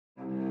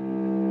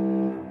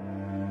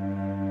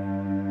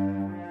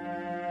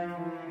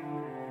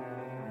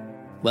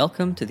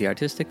Welcome to the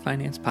Artistic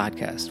Finance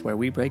Podcast, where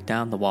we break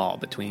down the wall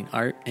between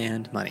art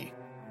and money.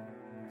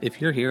 If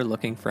you're here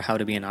looking for how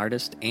to be an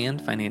artist and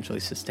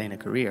financially sustain a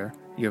career,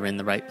 you're in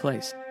the right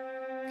place.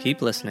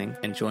 Keep listening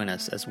and join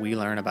us as we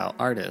learn about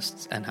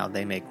artists and how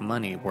they make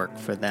money work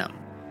for them.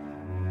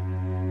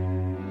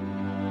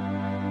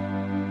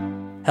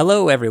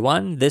 Hello,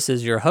 everyone. This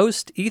is your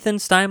host, Ethan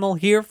Steimel,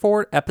 here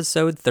for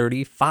episode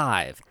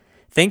 35.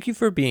 Thank you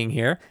for being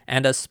here,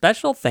 and a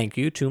special thank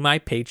you to my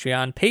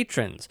Patreon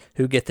patrons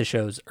who get the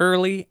shows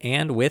early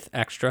and with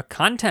extra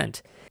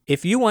content.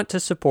 If you want to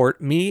support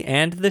me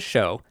and the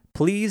show,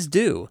 please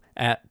do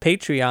at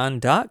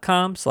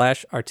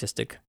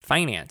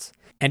patreon.com/artisticfinance.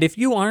 And if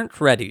you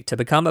aren't ready to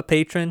become a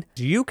patron,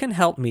 you can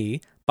help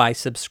me by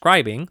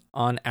subscribing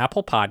on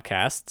Apple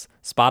Podcasts,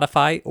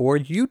 Spotify, or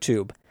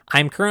YouTube.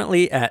 I'm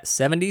currently at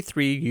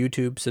 73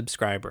 YouTube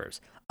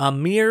subscribers, a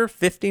mere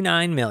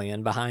 59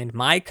 million behind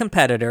my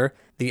competitor,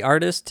 the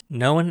artist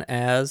known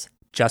as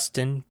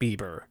Justin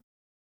Bieber.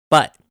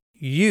 But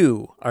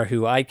you are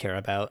who I care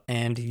about,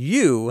 and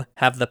you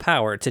have the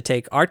power to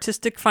take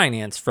artistic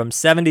finance from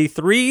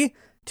 73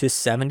 to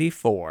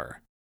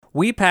 74.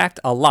 We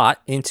packed a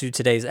lot into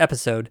today's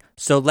episode,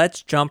 so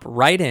let's jump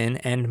right in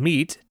and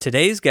meet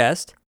today's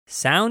guest,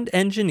 sound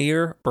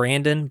engineer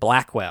Brandon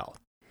Blackwell.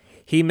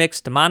 He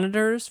mixed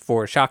monitors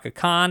for Chaka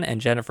Khan and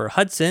Jennifer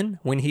Hudson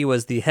when he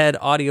was the head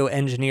audio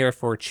engineer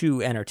for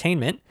Chew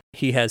Entertainment.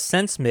 He has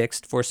since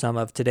mixed for some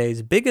of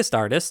today's biggest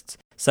artists,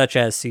 such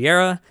as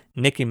Ciara,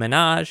 Nicki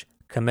Minaj,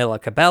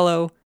 Camila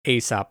Cabello,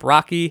 A$AP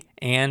Rocky,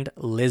 and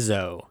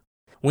Lizzo.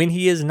 When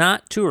he is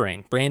not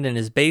touring, Brandon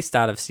is based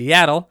out of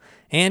Seattle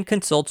and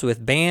consults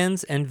with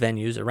bands and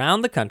venues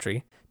around the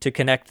country to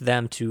connect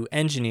them to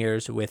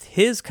engineers with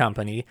his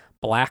company,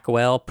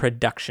 Blackwell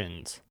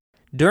Productions.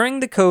 During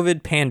the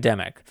COVID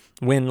pandemic,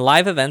 when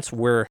live events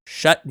were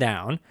shut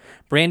down,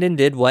 Brandon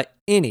did what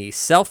any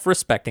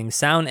self-respecting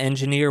sound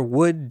engineer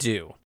would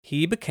do.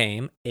 He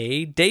became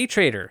a day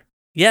trader.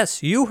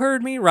 Yes, you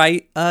heard me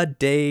right, a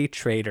day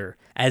trader,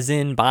 as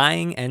in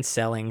buying and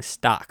selling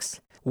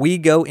stocks. We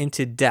go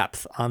into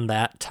depth on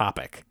that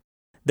topic.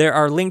 There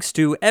are links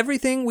to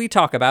everything we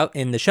talk about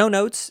in the show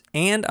notes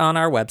and on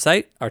our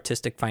website,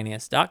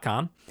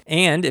 artisticfinance.com.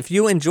 And if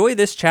you enjoy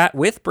this chat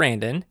with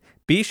Brandon,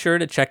 be sure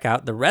to check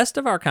out the rest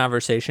of our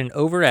conversation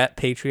over at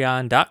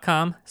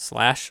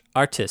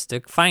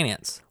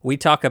patreon.com/artisticfinance. We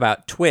talk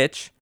about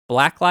Twitch,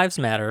 Black Lives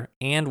Matter,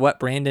 and what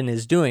Brandon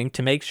is doing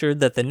to make sure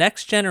that the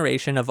next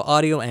generation of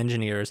audio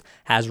engineers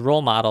has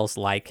role models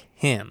like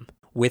him.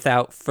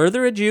 Without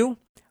further ado,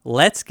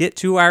 let's get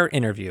to our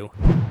interview.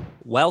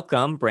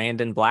 Welcome,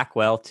 Brandon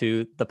Blackwell,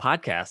 to the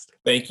podcast.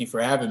 Thank you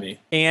for having me.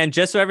 And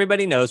just so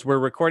everybody knows, we're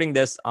recording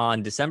this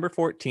on December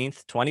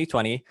 14th,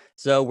 2020.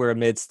 So we're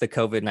amidst the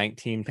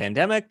COVID-19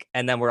 pandemic,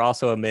 and then we're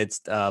also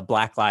amidst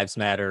Black Lives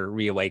Matter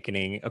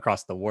reawakening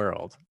across the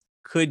world.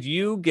 Could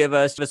you give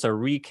us a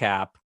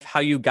recap of how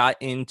you got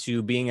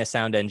into being a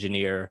sound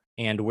engineer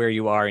and where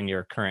you are in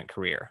your current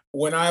career?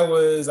 When I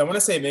want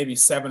to say maybe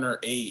 7 or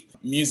 8,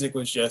 music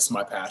was just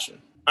my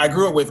passion. I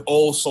grew up with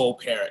old soul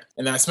parents,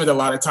 and I spent a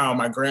lot of time with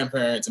my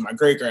grandparents and my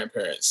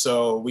great-grandparents.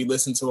 So we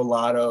listened to a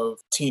lot of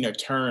Tina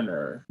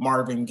Turner,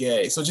 Marvin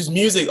Gaye. So just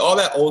music, all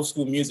that old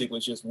school music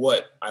was just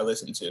what I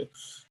listened to.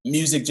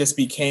 Music just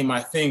became my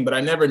thing, but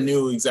I never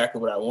knew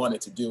exactly what I wanted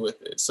to do with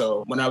it.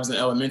 So when I was in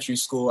elementary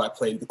school, I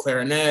played the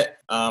clarinet.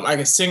 I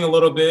could sing a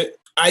little bit.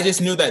 I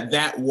just knew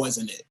that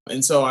wasn't it.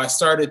 And so I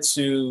started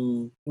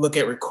to look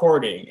at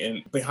recording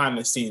and behind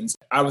the scenes.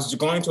 I was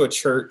going to a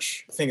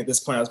church. I think at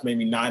this point I was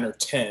maybe 9 or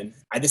 10.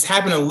 I just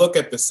happened to look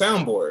at the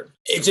soundboard.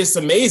 It just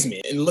amazed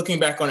me. And looking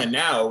back on it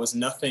now, it was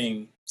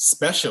nothing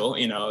special.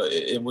 You know,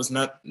 it was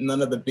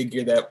none of the big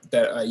gear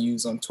that I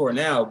use on tour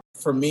now.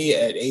 For me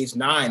at age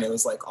 9, it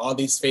was like all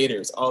these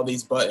faders, all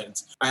these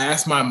buttons. I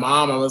asked my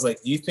mom, I was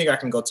like, do you think I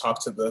can go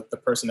talk to the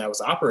person that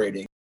was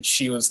operating?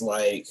 She was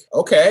like,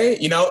 okay,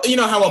 you know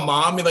how a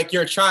mom,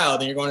 you're a child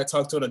and you're going to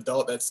talk to an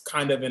adult that's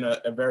kind of in a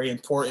very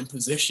important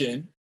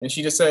position. And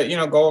she just said,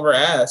 go over,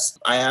 ask.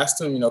 I asked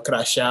him, could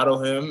I shadow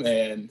him?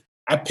 And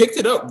I picked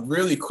it up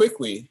really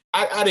quickly.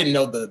 I didn't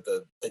know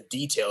the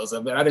details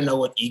of it. I didn't know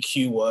what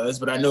EQ was,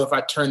 but I know if I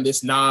turned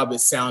this knob, it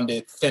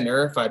sounded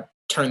thinner. If I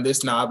turned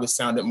this knob, it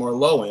sounded more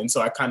low end.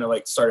 So I kind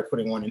of started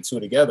putting 1 and 2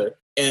 together.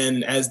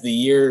 And as the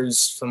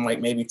years from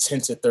maybe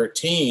 10 to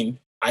 13,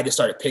 I just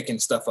started picking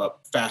stuff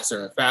up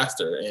faster and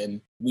faster.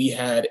 And we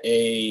had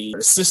a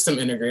system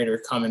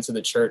integrator come into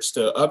the church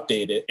to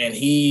update it. And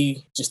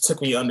he just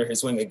took me under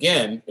his wing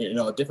again.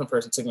 A different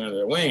person took me under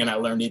their wing, and I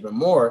learned even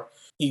more.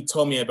 He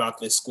told me about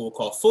this school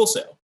called Full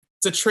Sail.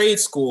 It's a trade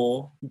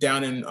school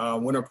down in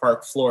Winter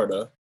Park,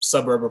 Florida,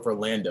 suburb of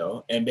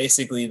Orlando. And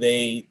basically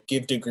they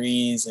give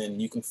degrees and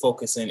you can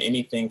focus in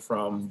anything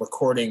from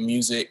recording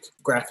music,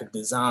 graphic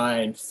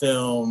design,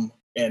 film.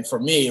 And for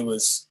me, it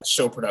was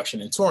show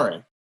production and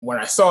touring. When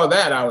I saw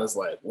that, I was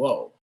like,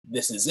 whoa,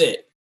 this is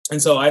it.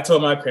 And so I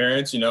told my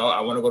parents,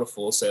 I want to go to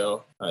Full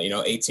Sail,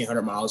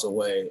 1,800 miles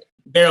away.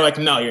 They're like,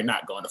 no, you're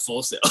not going to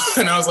Full Sail.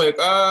 And I was like,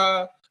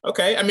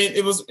 Okay. I mean,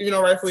 it was,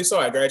 rightfully so.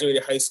 I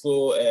graduated high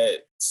school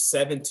at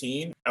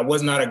 17. I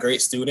was not a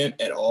great student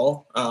at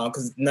all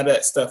because none of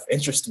that stuff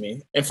interested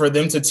me. And for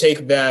them to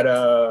take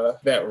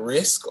that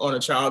risk on a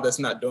child that's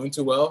not doing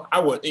too well, I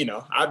would,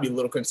 I'd be a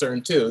little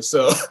concerned too.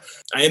 So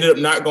I ended up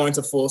not going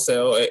to Full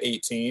Sail at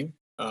 18.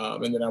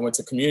 And then I went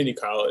to community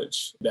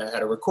college that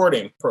had a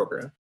recording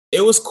program. It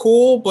was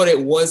cool, but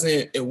it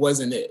wasn't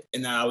it.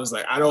 And I was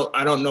like, I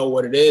don't know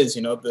what it is.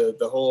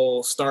 The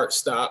whole start,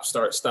 stop,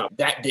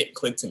 that didn't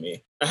click to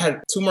me. I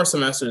had 2 more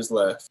semesters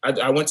left.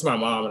 I went to my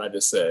mom and I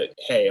just said,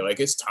 hey, like,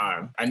 it's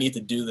time. I need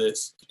to do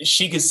this.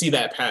 She could see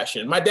that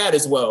passion. My dad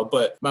as well,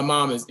 but my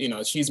mom is,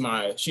 she's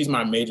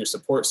my major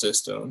support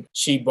system.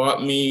 She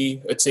bought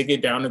me a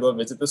ticket down to go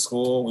visit the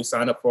school. We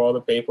signed up for all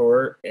the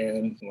paperwork,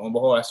 and lo and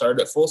behold, I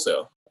started at Full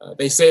Sail.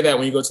 They say that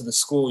when you go to the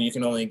school, you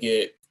can only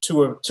get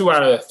two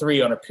out of the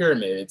 3 on a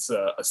pyramid. It's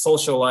a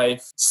social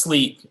life,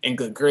 sleep, and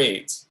good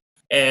grades.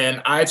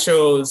 And I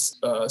chose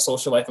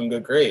social life and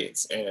good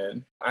grades.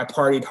 And I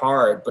partied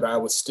hard, but I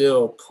would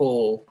still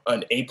pull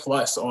an A+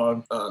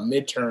 on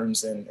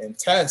midterms and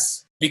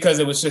tests because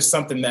it was just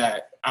something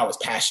that I was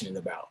passionate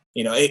about.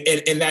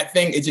 And that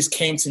thing, it just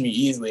came to me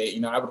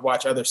easily. I would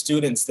watch other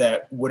students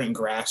that wouldn't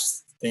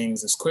grasp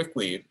things as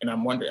quickly. And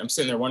I'm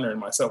sitting there wondering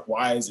myself,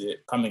 why is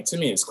it coming to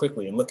me as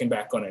quickly? And looking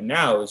back on it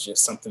now, is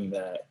just something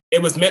that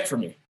it was meant for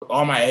me.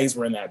 All my eggs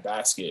were in that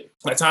basket.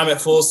 My time at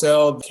Full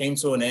Sail came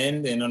to an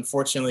end. And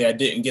unfortunately, I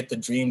didn't get the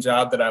dream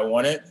job that I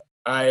wanted.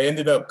 I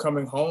ended up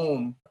coming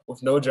home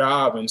with no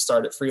job and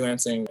started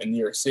freelancing in New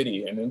York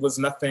City. And it was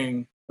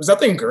nothing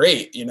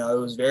great. It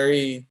was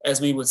very,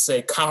 as we would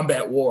say,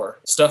 combat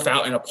war, stuff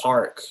out in a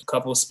park, a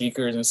couple of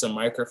speakers and some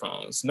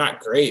microphones.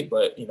 Not great,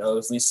 but,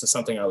 at least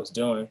something I was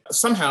doing.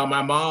 Somehow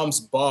my mom's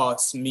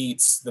boss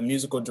meets the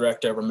musical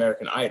director of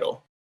American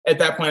Idol. At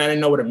that point, I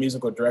didn't know what a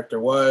musical director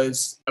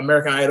was.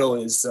 American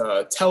Idol is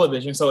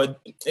television, so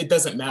it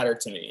doesn't matter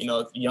to me,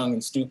 young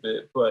and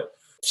stupid. But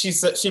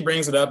she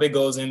brings it up. It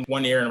goes in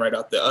one ear and right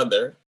out the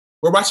other.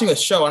 We're watching a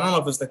show. I don't know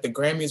if it's like the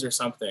Grammys or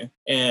something.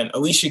 And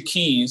Alicia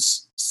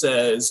Keys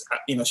says,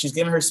 she's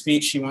giving her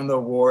speech. She won the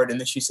award. And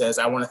then she says,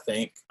 I want to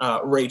thank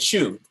Ray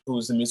Chu,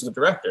 who's the musical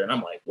director. And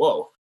I'm like,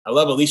 whoa, I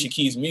love Alicia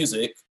Keys'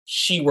 music.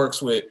 She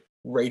works with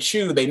Ray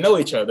Chu. They know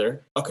each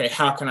other. Okay,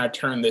 how can I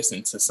turn this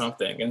into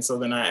something? And so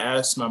then I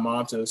asked my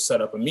mom to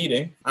set up a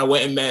meeting. I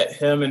went and met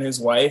him and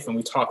his wife, and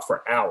we talked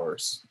for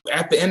hours.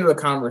 At the end of the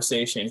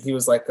conversation, he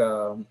was like,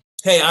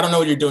 hey, I don't know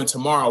what you're doing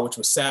tomorrow, which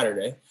was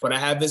Saturday, but I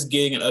have this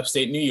gig in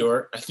upstate New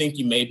York. I think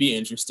you may be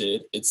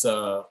interested. It's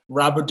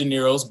Robert De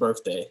Niro's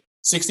birthday,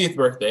 60th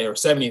birthday or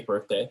 70th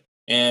birthday.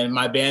 And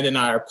my band and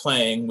I are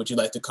playing. Would you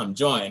like to come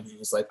join? He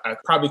was like, I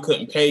probably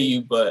couldn't pay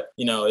you, but,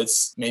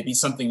 it's maybe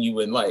something you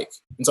would like.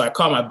 And so I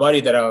called my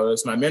buddy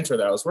my mentor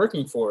that I was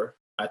working for.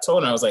 I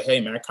told him, I was like, hey,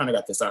 man, I kind of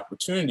got this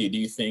opportunity. Do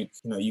you think,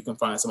 you can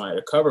find somebody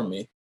to cover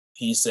me?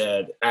 He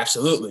said,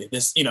 absolutely.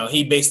 This,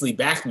 he basically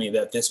backed me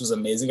that this was an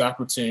amazing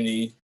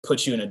opportunity,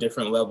 put you in a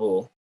different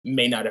level,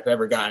 may not have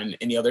ever gotten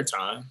any other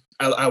time.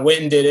 I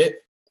went and did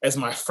it as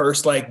my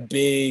first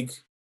big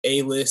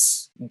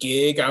A-list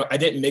gig. I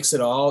didn't mix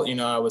it all.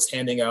 I was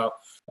handing out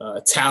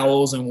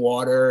towels and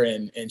water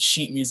and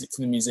sheet music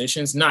to the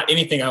musicians. Not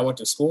anything I went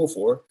to school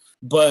for,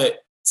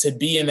 but to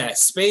be in that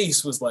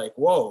space was like,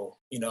 whoa.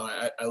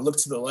 I look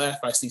to the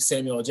left, I see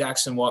Samuel L.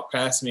 Jackson walk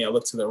past me. I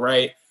look to the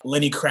right,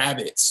 Lenny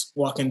Kravitz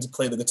walking to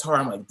play the guitar.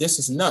 I'm like, this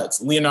is nuts.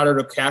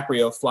 Leonardo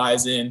DiCaprio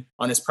flies in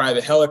on his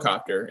private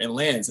helicopter and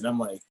lands. And I'm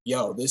like,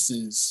 yo, this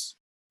is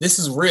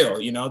real.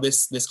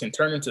 This can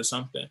turn into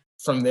something.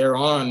 From there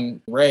on,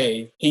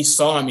 Ray, he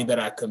saw in me that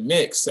I could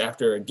mix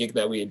after a gig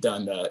that we had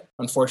done that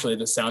unfortunately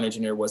the sound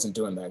engineer wasn't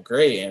doing that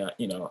great. And,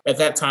 at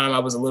that time I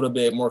was a little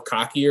bit more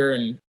cockier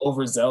and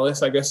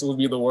overzealous, I guess it would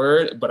be the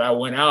word. But I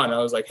went out and I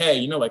was like,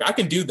 hey, I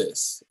can do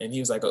this. And he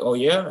was like, oh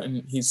yeah.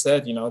 And he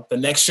said, the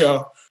next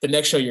show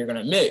you're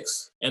going to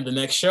mix. And the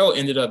next show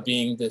ended up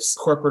being this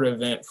corporate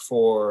event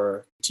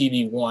for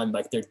TV One,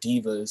 like their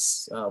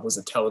Divas was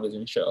a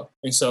television show.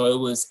 And so it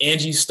was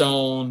Angie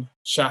Stone,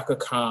 Shaka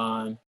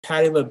Khan,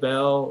 Patti LaBelle,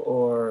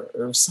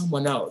 or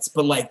someone else,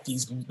 but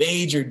these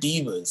major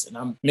divas, and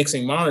I'm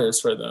mixing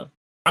monitors for them.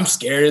 I'm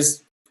scared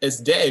as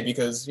day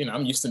because,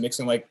 I'm used to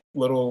mixing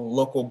little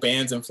local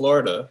bands in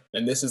Florida.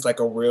 And this is a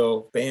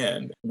real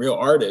band, real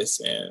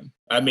artist. And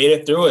I made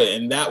it through it.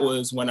 And that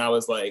was when I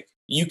was like,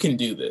 you can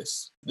do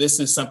this. This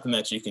is something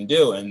that you can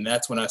do. And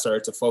that's when I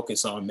started to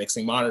focus on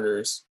mixing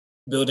monitors,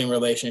 building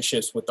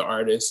relationships with the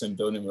artists and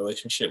building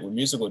relationship with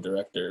musical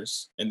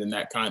directors. And then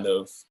that kind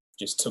of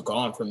just took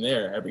on from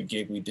there. Every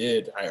gig we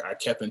did, I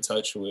kept in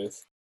touch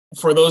with.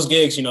 For those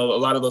gigs, a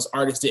lot of those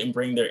artists didn't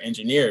bring their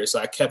engineers. So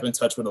I kept in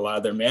touch with a lot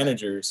of their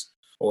managers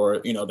or,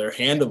 their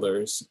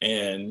handlers.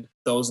 And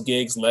those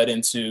gigs led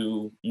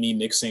into me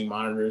mixing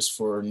monitors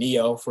for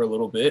Neo for a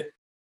little bit,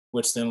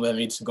 which then led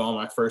me to go on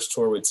my first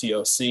tour with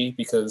TLC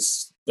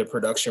because the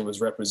production was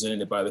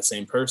represented by the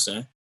same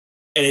person.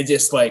 And it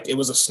just it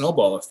was a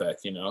snowball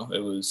effect, I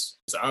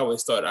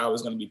always thought I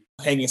was going to be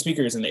hanging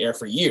speakers in the air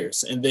for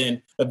years and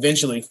then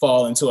eventually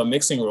fall into a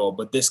mixing role.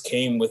 But this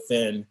came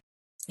within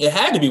It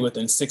had to be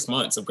within 6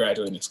 months of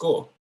graduating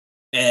school.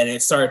 And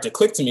it started to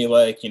click to me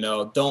like,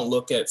 don't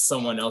look at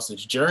someone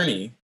else's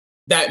journey.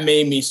 That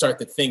made me start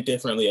to think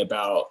differently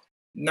about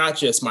not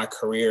just my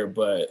career,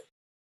 but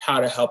how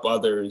to help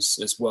others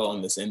as well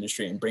in this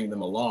industry and bring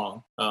them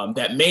along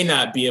that may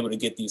not be able to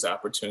get these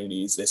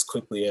opportunities as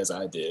quickly as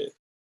I did.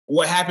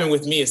 What happened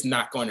with me is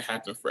not going to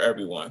happen for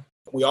everyone.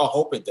 We all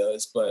hope it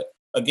does, but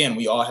again,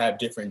 we all have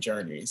different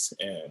journeys,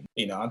 and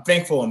I'm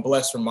thankful and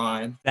blessed for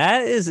mine.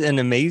 That is an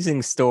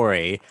amazing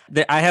story.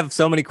 I have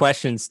so many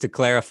questions to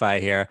clarify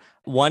here.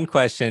 One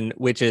question,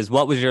 which is,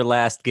 what was your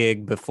last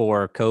gig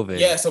before COVID?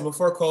 Yeah, so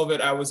before COVID,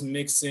 I was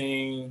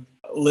mixing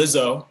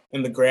Lizzo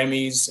in the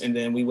Grammys, and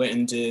then we went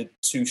and did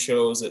 2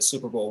 shows at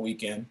Super Bowl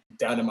weekend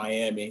down in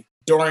Miami.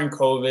 During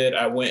COVID,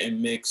 I went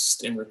and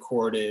mixed and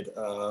recorded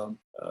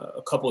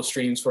a couple of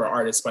streams for an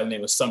artist by the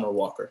name of Summer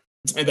Walker.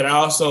 And then I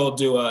also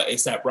do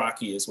A$AP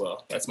Rocky as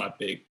well. That's my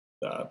big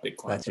client.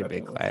 That's your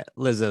big client.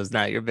 Lizzo's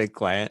not your big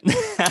client.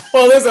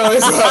 Well, Lizzo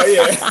is,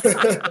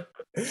 yeah.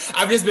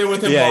 I've just been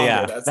with him longer.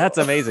 Yeah. That's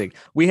amazing.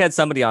 We had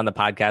somebody on the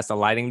podcast, a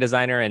lighting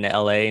designer in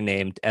LA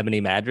named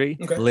Ebony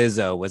Madry. Okay.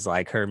 Lizzo was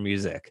like her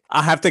music.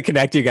 I'll have to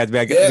connect you guys. Be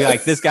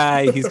like, this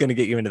guy, he's going to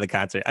get you into the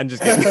concert. I'm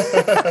just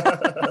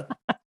kidding.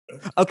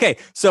 Okay,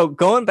 so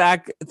going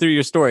back through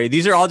your story,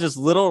 these are all just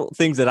little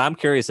things that I'm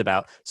curious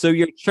about. So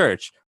your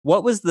church,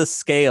 what was the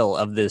scale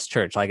of this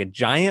church? Like a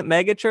giant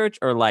mega church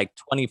or like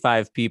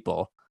 25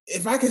 people?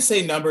 If I could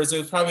say numbers, it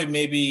was probably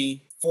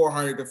maybe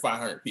 400 to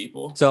 500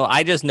 people. So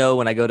I just know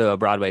when I go to a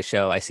Broadway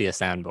show, I see a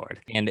soundboard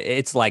and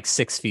it's like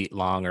 6 feet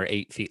long or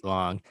 8 feet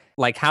long.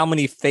 Like how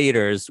many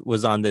faders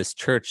was on this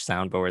church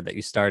soundboard that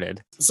you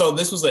started? So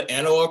this was an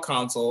analog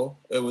console.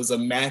 It was a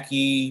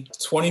Mackie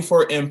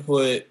 24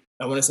 input.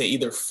 I want to say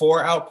either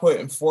 4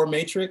 output and 4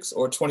 matrix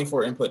or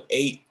 24 input,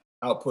 8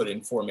 output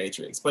and 4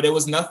 matrix. But it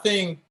was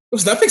nothing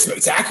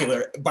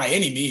spectacular by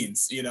any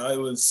means. It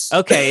was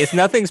okay. It's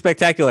nothing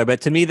spectacular,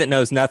 but to me that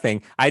knows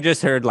nothing, I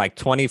just heard like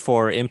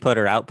 24 input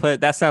or output.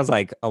 That sounds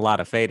like a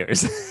lot of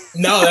faders.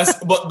 No,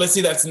 but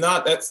see, that's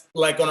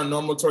like on a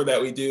normal tour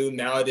that we do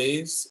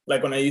nowadays.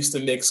 Like when I used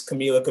to mix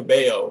Camila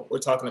Cabello, we're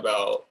talking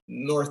about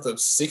north of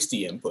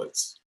 60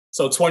 inputs.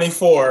 So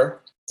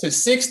 24 to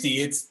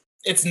 60,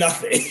 it's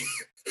nothing.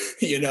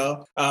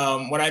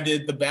 When I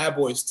did the Bad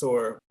Boys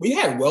tour, we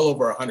had well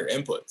over 100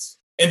 inputs.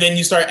 And then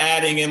you start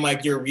adding in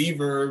like your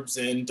reverbs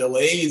and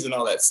delays and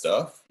all that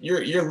stuff.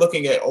 You're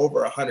looking at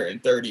over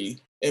 130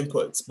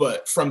 inputs,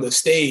 but from the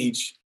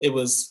stage, it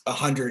was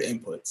 100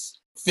 inputs.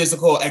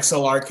 Physical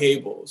XLR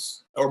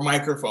cables or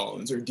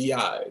microphones or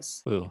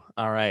DIs. Ooh,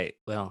 all right.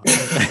 Well,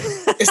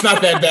 it's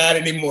not that bad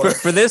anymore.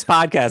 For this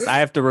podcast, I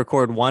have to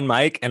record one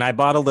mic and I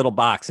bought a little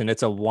box and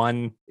it's a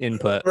 1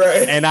 input.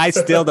 Right. And I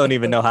still don't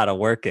even know how to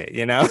work it,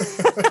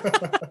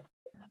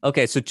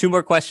 Okay, so 2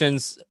 more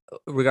questions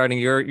regarding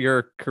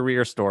your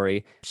career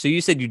story. So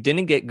you said you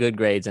didn't get good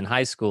grades in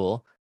high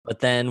school, but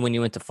then when you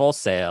went to Full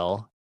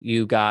Sail,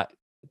 you got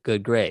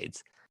good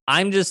grades.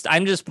 I'm just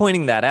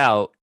pointing that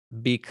out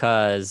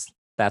because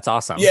that's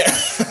awesome. Yeah.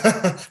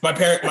 My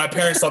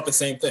parents thought the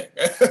same thing.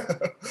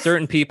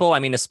 Certain people, I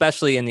mean,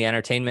 especially in the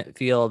entertainment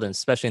field and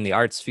especially in the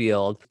arts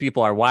field,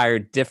 people are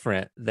wired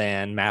different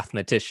than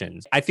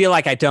mathematicians. I feel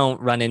like I don't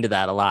run into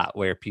that a lot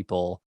where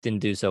people didn't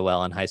do so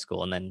well in high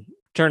school and then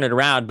turn it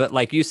around. But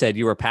like you said,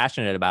 you were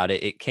passionate about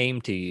it. It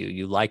came to you.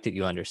 You liked it.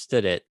 You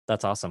understood it.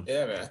 That's awesome.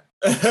 Yeah, man.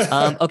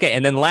 Okay.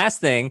 And then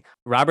last thing,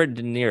 Robert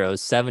De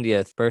Niro's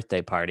 70th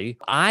birthday party.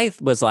 I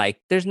was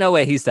like, there's no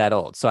way he's that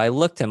old. So I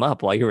looked him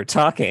up while you were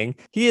talking.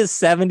 He is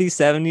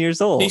 77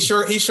 years old. He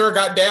sure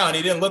got down.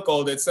 He didn't look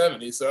old at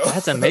 70. So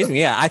that's amazing.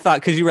 Yeah. I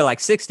thought because you were like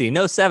 60,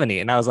 no 70.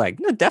 And I was like,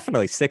 no,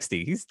 definitely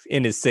 60. He's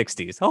in his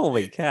 60s.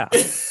 Holy cow.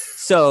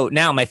 So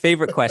now my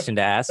favorite question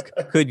to ask,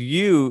 could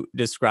you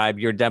describe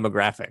your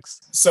demographics?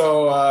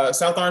 So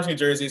South Orange, New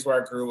Jersey is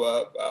where I grew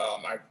up.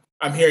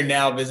 I'm here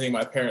now visiting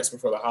my parents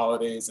before the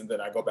holidays, and then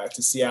I go back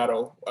to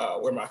Seattle,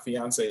 where my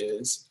fiance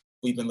is.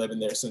 We've been living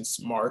there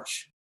since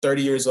March.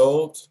 30 years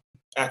old,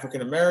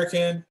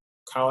 African-American,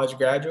 college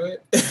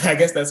graduate. I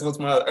guess that's what's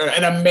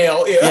and I'm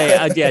male.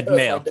 Yeah,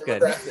 male.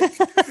 Good.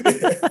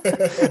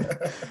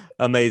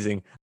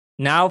 Amazing.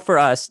 Now for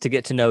us to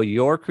get to know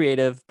your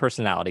creative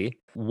personality,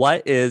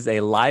 what is a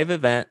live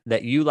event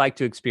that you like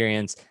to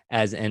experience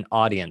as an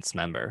audience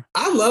member?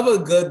 I love a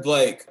good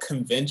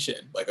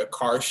convention, like a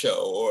car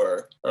show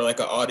or like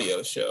an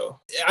audio show.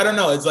 I don't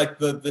know. It's like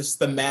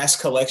the mass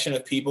collection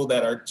of people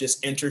that are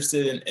just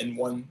interested in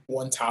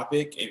one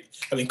topic.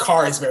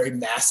 Car is very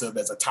massive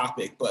as a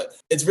topic, but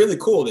it's really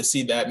cool to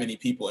see that many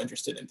people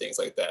interested in things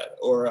like that,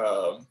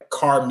 or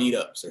car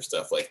meetups or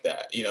stuff like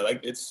that.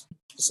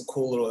 It's a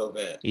cool little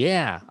event.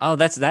 Yeah. Oh,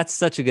 that's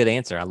such a good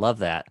answer. I love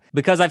that.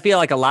 Because I feel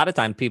like a lot of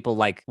time people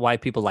like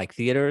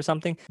theater or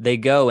something. They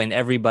go and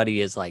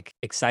everybody is like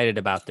excited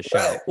about the show.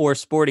 Right. Or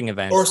sporting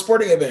events.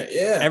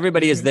 Yeah.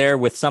 Everybody is there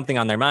with something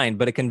on their mind.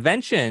 But a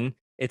convention,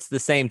 it's the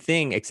same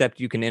thing,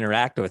 except you can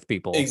interact with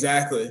people.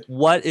 Exactly.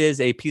 What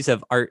is a piece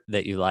of art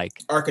that you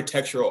like?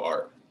 Architectural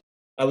art.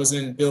 I was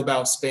in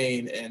Bilbao,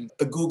 Spain, and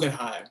the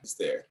Guggenheim is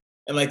there.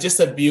 and like just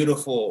a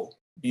beautiful,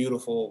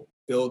 beautiful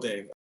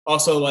building.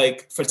 Also,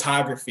 like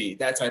photography,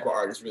 that type of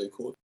art is really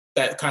cool.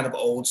 That kind of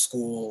old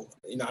school,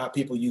 how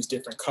people use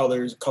different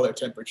colors, color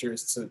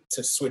temperatures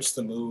to switch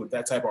the mood.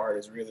 That type of art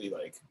is really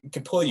like, it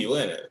can pull you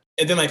in it.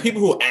 And then like people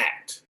who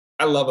act.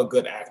 I love a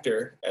good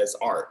actor as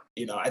art.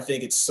 I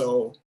think it's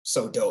so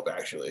dope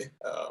actually.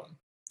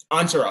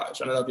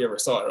 Entourage. I don't know if you ever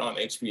saw it on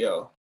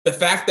HBO. The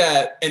fact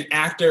that an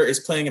actor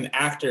is playing an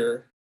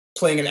actor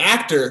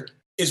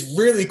is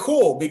really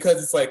cool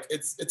because it's like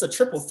it's a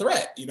triple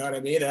threat, you know what I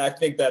mean? And I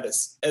think that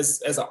is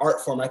as an art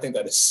form, I think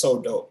that is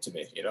so dope to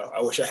me. I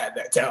wish I had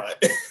that talent.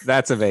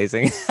 That's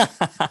amazing.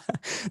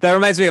 That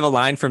reminds me of a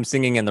line from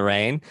Singing in the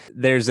Rain.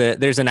 There's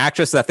an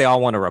actress that they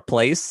all want to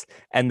replace,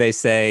 and they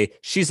say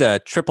she's a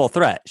triple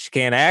threat. She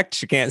can't act,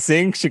 she can't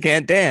sing, she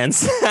can't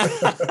dance.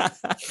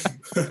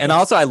 And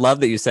also, I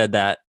love that you said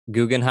that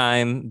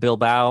Guggenheim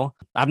Bilbao.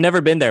 I've never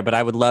been there, but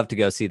I would love to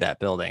go see that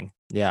building.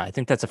 Yeah, I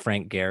think that's a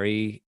Frank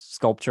Gehry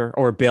sculpture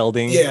or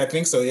building. Yeah, I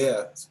think so.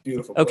 Yeah, it's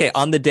beautiful. Okay, place.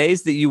 on the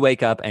days that you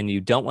wake up and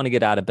you don't want to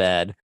get out of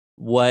bed,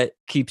 what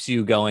keeps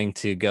you going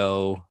to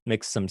go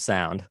mix some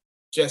sound?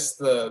 Just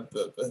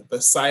the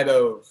sight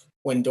of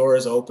when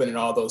doors open and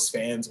all those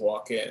fans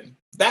walk in.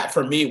 That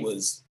for me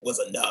was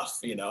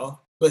enough,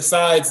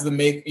 Besides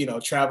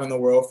traveling the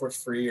world for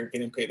free or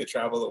getting paid to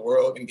travel the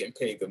world and getting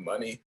paid good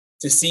money,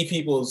 to see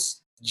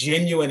people's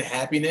genuine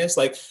happiness.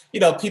 Like,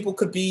 people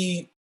could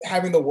be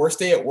having the worst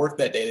day at work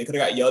that day. They could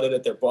have got yelled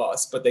at their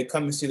boss, but they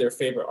come to see their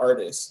favorite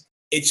artist.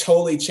 It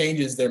totally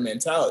changes their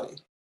mentality.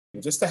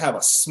 Just to have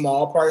a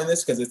small part in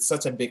this, because it's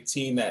such a big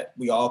team that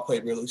we all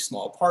play really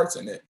small parts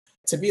in it.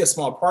 To be a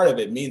small part of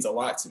it means a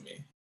lot to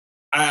me.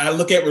 I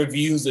look at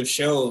reviews of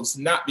shows,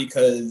 not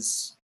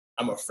because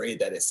I'm afraid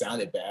that it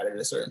sounded bad at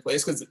a certain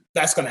place, because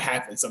that's going to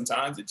happen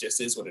sometimes. It just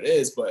is what it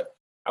is. But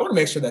I want to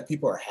make sure that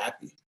people are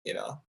happy,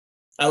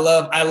 I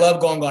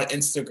love going on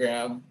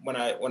Instagram when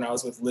I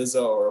was with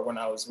Lizzo or when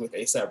I was with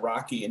A$AP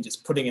Rocky and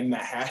just putting in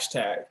that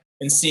hashtag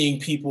and seeing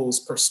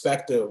people's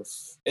perspective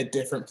at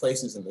different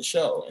places in the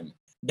show. And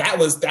that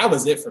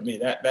was it for me.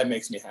 That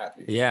makes me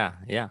happy. Yeah.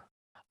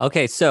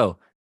 Okay, so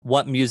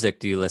what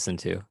music do you listen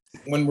to?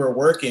 When we're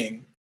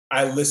working,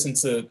 I listen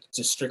to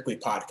just strictly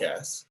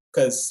podcasts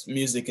because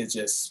music is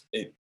just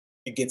it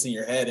gets in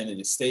your head and it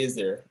just stays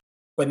there.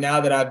 But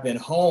now that I've been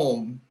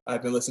home,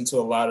 I've been listening to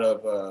a lot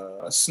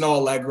of Snow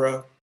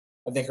Allegra.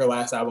 I think her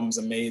last album is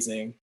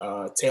amazing.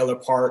 Taylor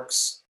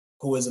Parks,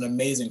 who is an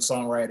amazing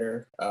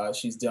songwriter.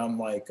 She's done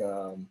like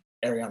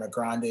Ariana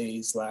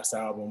Grande's last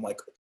album, like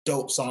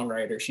dope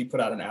songwriter. She put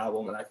out an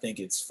album and I think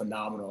it's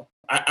phenomenal.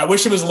 I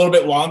wish it was a little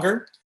bit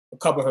longer. A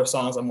couple of her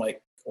songs, I'm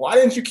like, why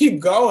didn't you keep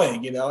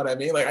going? You know what I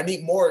mean? Like I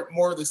need more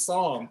of this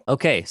song.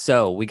 Okay,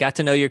 so we got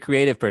to know your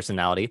creative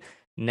personality.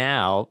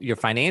 Now your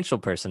financial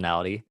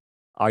personality.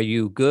 Are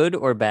you good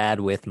or bad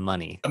with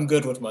money? I'm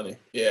good with money.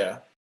 Yeah.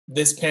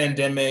 This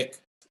pandemic,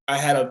 I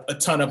had a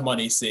ton of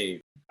money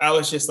saved. I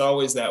was just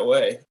always that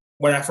way.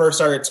 When I first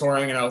started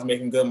touring and I was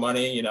making good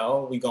money,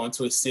 we go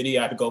into a city,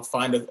 I had to go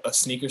find a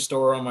sneaker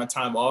store on my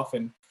time off.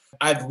 And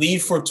I'd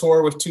leave for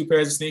tour with 2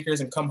 pairs of sneakers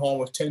and come home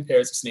with 10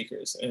 pairs of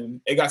sneakers. And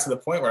it got to the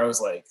point where I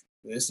was like,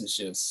 this is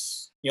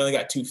just, you only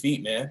got 2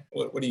 feet, man.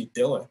 What are you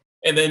doing?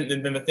 And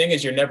then the thing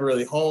is, you're never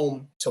really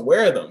home to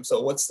wear them.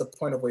 So what's the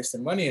point of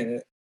wasting money in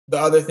it? The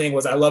other thing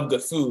was I love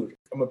good food.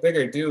 I'm a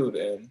bigger dude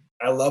and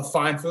I love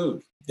fine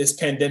food. This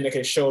pandemic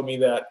has showed me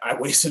that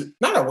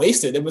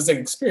it was an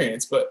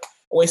experience, but I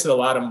wasted a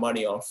lot of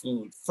money on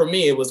food. For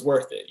me, it was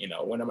worth it.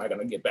 When am I going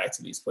to get back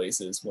to these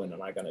places? When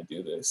am I going to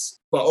do this?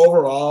 But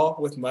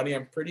overall, with money,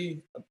 I'm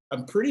pretty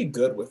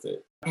good with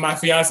it. My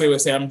fiance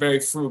would say I'm very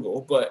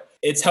frugal, but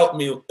it's helped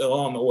me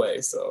along the way.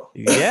 So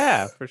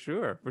yeah, for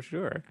sure.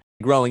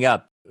 Growing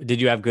up,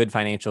 did you have good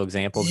financial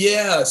examples?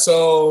 Yeah.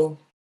 So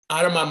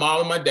out of my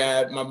mom and my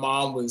dad, my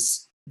mom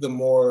was the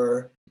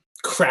more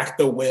crack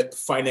the whip,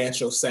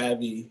 financial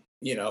savvy,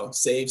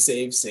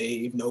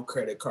 save, no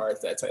credit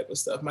cards, that type of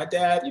stuff. My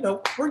dad,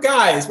 we're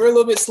guys, we're a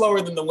little bit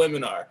slower than the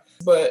women are.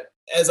 But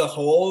as a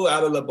whole,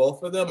 out of the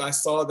both of them, I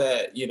saw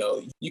that,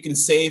 you can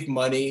save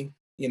money,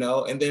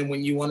 and then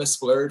when you want to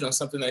splurge on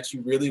something that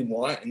you really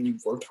want and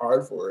you've worked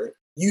hard for it,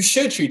 you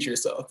should treat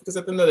yourself because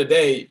at the end of the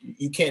day,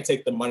 you can't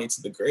take the money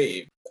to the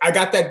grave. I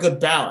got that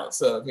good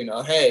balance of,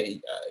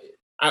 hey,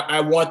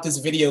 I want this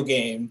video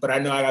game, but I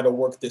know I got to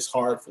work this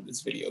hard for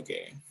this video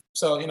game.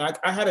 So,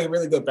 I had a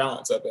really good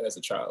balance of it as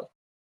a child.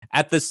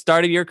 At the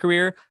start of your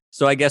career,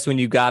 so I guess when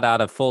you got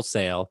out of Full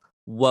Sail,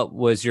 what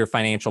was your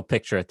financial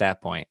picture at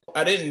that point?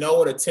 I didn't know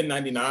what a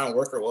 1099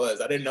 worker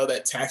was. I didn't know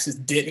that taxes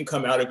didn't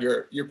come out of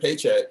your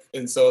paycheck.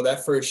 And so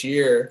that first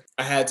year,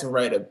 I had to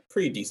write a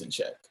pretty decent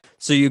check.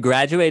 So you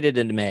graduated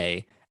in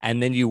May,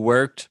 and then you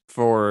worked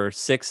for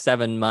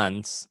 6-7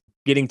 months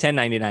getting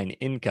 1099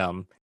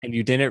 income, and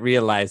you didn't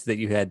realize that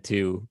you had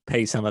to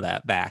pay some of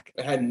that back.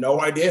 I had no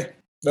idea.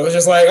 It was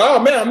just like, oh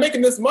man, I'm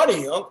making this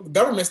money. The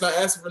government's not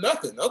asking for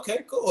nothing.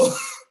 Okay, cool.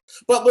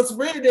 But what's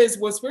weird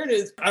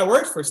is I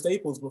worked for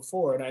Staples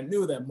before and I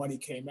knew that money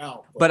came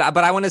out. But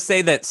I want to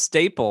say that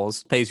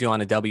Staples pays you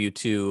on a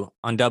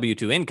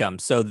W-2 income,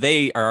 so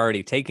they are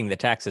already taking the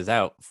taxes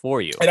out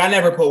for you. And I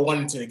never put one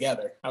and two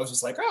together. I was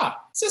just like,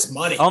 it's just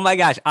money. Oh my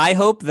gosh. I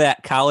hope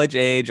that college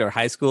age or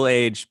high school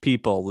age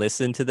people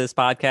listen to this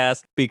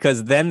podcast,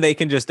 because then they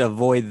can just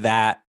avoid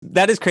that.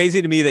 That is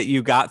crazy to me that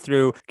you got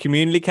through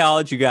community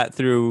college, you got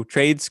through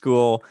trade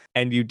school,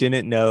 and you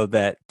didn't know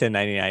that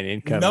 1099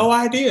 income. No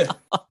idea.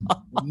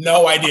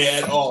 No idea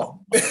at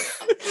all.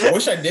 I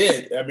wish I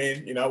did. I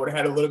mean, I would have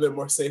had a little bit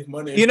more safe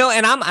money.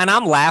 And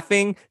I'm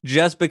laughing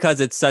just because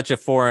it's such a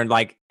foreign,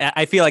 like,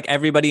 I feel like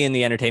everybody in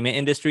the entertainment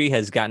industry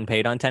has gotten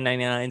paid on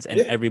 1099s,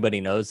 and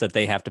everybody knows that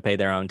they have to pay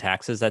their own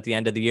taxes at the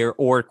end of the year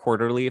or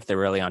quarterly if they're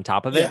really on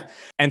top of it.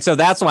 And so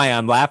that's why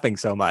I'm laughing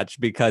so much,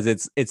 because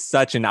it's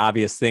such an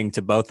obvious thing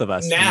to both of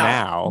us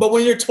now. But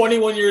when you're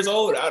 21 years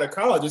old out of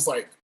college, it's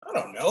like, I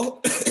don't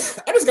know.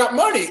 I just got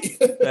money.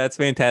 That's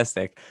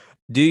fantastic.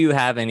 Do you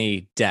have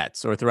any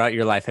debts, or throughout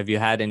your life, have you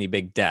had any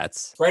big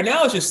debts? Right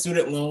now, it's just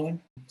student loan,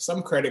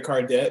 some credit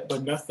card debt,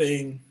 but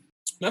nothing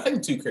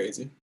too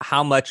crazy.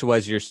 How much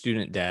was your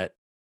student debt?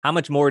 How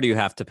much more do you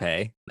have to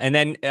pay? And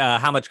then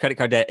how much credit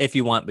card debt, if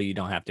you want, but you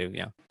don't have to?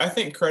 Yeah. I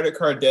think credit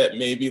card debt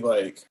maybe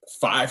like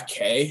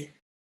 $5,000.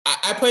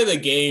 I play the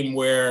game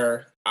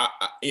where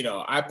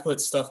I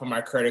put stuff on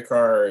my credit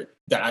card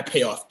that I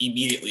pay off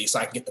immediately so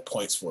I can get the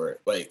points for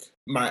it. Like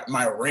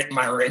my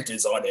rent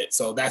is on it,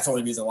 so that's the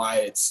only reason why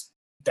it's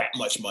that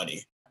much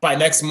money. By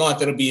next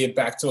month, it'll be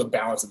back to a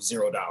balance of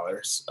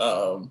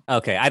 $0.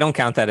 Okay, I don't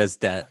count that as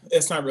debt.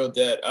 It's not real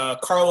debt.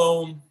 Car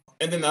loan,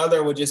 and then the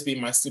other would just be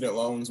my student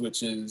loans,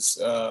 which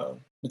is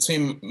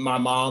between my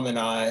mom and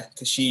I,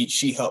 because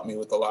she helped me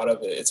with a lot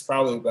of it. It's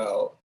probably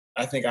about,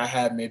 I think I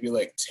have maybe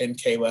like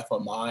 $10,000 left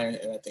on mine,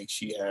 and I think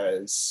she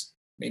has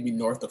maybe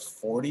north of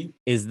 40.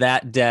 Is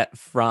that debt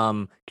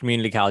from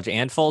community college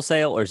and Full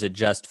Sail, or is it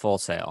just Full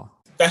Sail?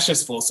 That's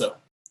just Full Sail.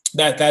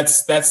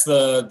 That's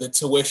the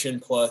tuition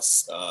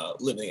plus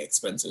living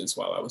expenses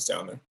while I was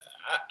down there.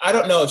 I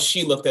don't know if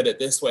she looked at it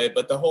this way,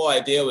 but the whole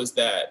idea was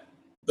that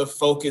the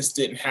focus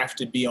didn't have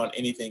to be on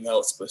anything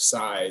else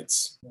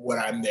besides what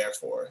I'm there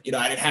for.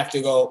 I didn't have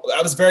to go.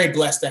 I was very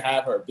blessed to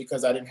have her,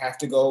 because I didn't have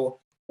to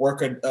go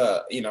work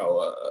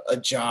a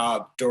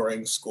job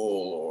during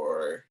school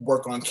or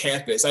work on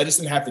campus. I just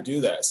didn't have to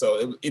do that.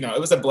 So it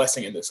was a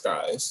blessing in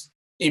disguise,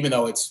 even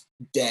though it's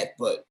debt,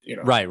 but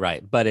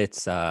right. But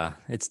it's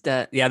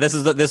debt. Yeah, this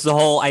is the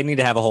whole. I need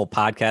to have a whole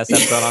podcast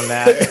episode on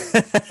that.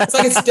 It's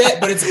like it's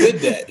debt, but it's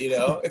good debt.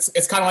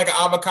 It's kind of like an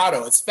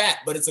avocado. It's fat,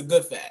 but it's a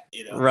good fat.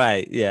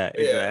 Right. Yeah.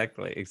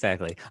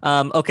 Exactly.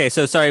 Okay.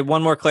 So sorry.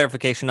 One more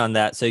clarification on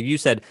that. So you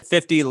said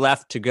 50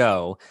 left to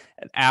go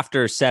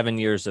after 7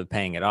 years of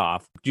paying it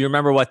off. Do you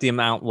remember what the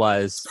amount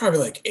was? Probably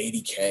like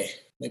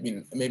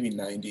 $80,000, maybe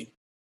 90.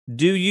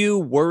 Do you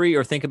worry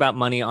or think about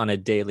money on a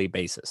daily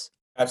basis?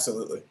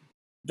 Absolutely.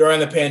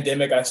 During the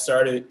pandemic, I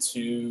started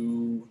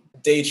to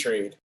day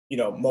trade,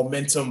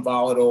 momentum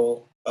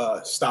volatile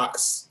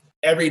stocks.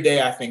 Every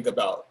day I think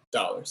about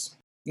dollars.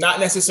 Not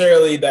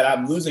necessarily that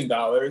I'm losing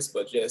dollars,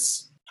 but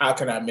just how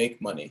can I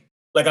make money?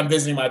 Like, I'm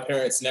visiting my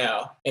parents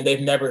now, and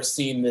they've never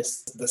seen the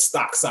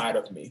stock side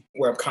of me,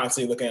 where I'm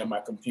constantly looking at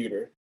my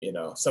computer.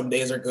 Some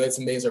days are good,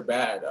 some days are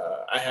bad.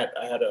 I had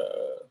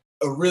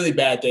a really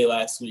bad day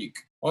last week.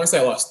 I want to say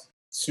I lost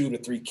 2 to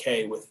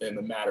 3K within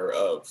a matter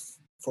of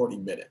 40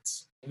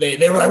 minutes.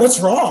 They were like, "What's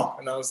wrong?"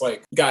 And I was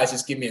like, "Guys,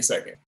 just give me a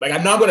second. Like,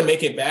 I'm not going to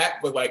make it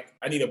back, but like,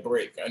 I need a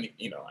break.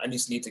 I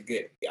just need to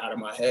get out of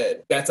my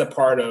head." That's a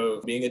part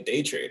of being a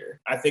day trader.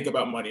 I think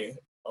about money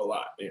a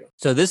lot.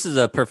 So this is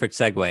a perfect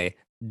segue.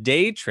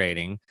 Day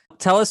trading.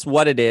 Tell us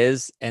what it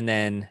is and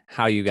then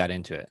how you got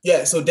into it.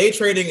 Yeah. So day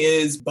trading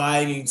is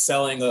buying and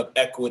selling of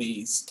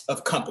equities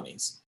of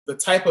companies. The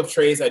type of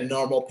trades that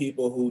normal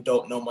people who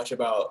don't know much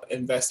about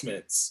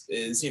investments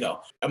is, I'm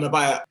going to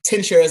buy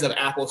 10 shares of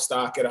Apple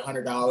stock at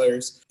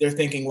 $100. They're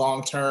thinking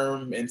long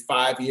term, in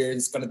 5 years,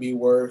 it's going to be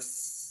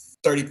worth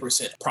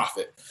 30%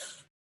 profit.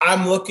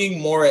 I'm looking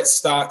more at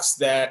stocks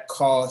that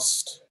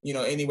cost,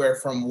 anywhere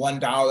from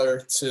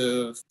 $1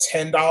 to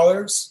 $10,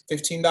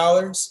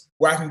 $15,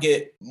 where I can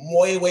get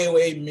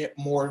way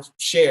more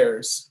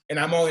shares, and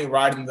I'm only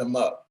riding them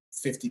up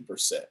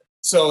 50%.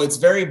 So it's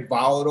very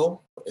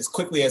volatile. As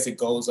quickly as it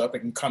goes up, it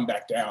can come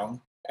back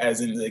down, as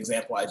in the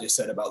example I just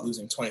said about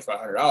losing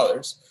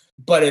 $2,500.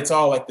 But it's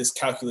all like this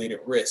calculated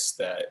risk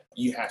that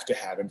you have to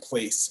have in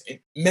place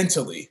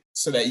mentally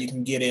so that you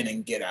can get in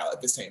and get out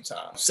at the same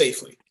time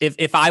safely.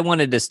 If I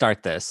wanted to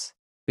start this,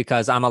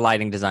 because I'm a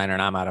lighting designer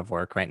and I'm out of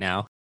work right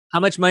now, how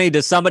much money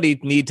does somebody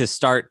need to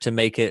start to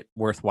make it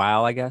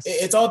worthwhile, I guess?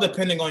 It's all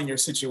depending on your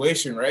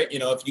situation, right?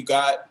 If you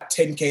got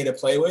 $10,000 to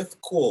play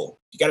with, cool.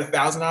 You got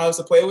 $1,000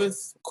 to play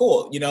with,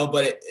 cool.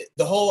 But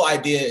the whole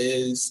idea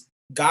is,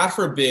 God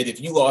forbid, if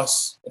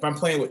I'm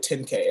playing with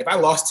 $10,000, if I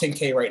lost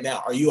 $10,000 right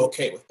now, are you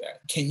okay with that?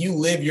 Can you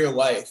live your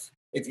life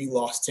if you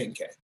lost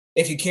 $10,000?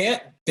 If you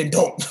can't, then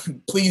don't.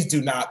 Please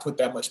do not put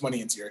that much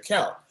money into your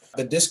account.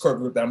 the Discord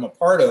group that I'm a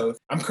part of,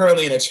 I'm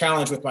currently in a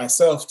challenge with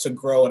myself to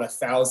grow an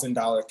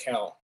 $1,000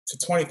 account to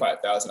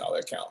 $25,000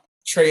 account.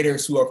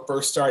 Traders who are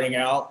first starting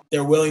out,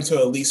 they're willing to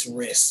at least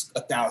risk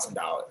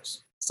 $1,000.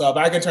 So if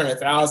I can turn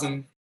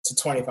 1,000 to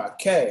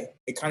 25K,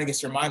 it kind of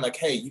gets your mind like,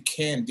 hey, you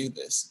can do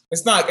this.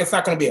 It's not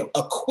going to be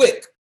a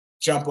quick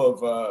jump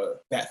of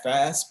that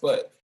fast,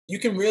 but you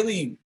can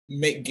really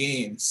make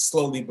gains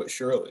slowly but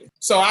surely.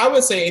 So I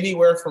would say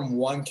anywhere from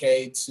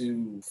 1K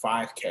to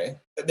 5K.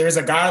 There's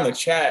a guy in the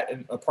chat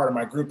and a part of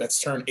my group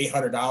that's turned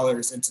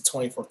 $800 into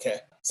 24K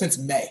since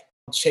May.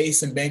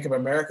 Chase and Bank of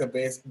America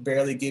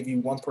barely give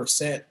you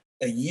 1%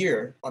 a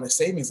year on a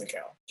savings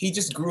account. He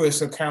just grew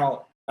his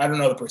account. I don't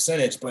know the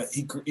percentage, but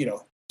he,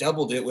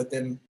 doubled it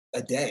within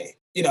a day.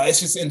 It's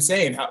just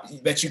insane how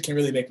that you can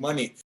really make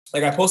money.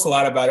 Like, I post a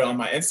lot about it on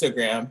my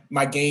Instagram,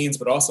 my gains,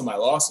 but also my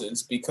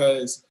losses,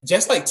 because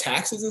just like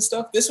taxes and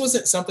stuff, this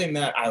wasn't something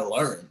that I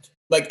learned.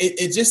 Like,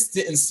 it just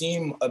didn't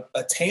seem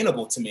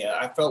attainable to me.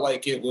 I felt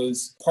like it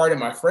was part of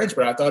my French,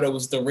 but I thought it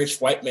was the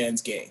rich white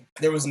man's game.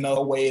 There was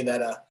no way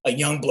that a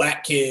young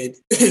Black kid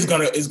is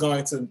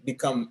going to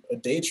become a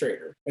day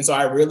trader. And so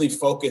I really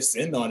focused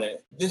in on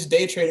it. This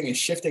day trading is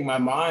shifting my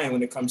mind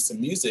when it comes to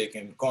music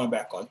and going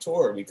back on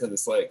tour, because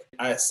it's like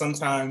I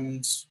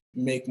sometimes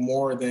make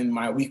more than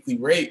my weekly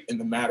rate in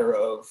the matter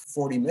of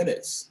 40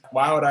 minutes.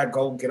 Why would I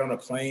go get on a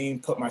plane,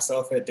 put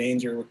myself at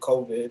danger with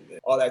COVID, and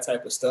all that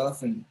type of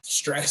stuff, and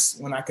stress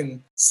when I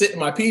can sit in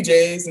my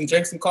PJs and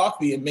drink some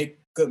coffee and make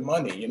good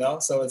money,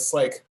 So it's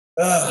like,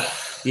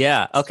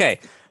 Yeah. Okay.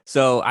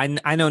 So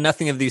I know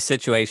nothing of these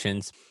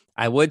situations.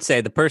 I would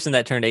say the person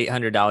that turned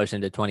 $800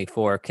 into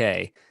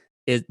 24K,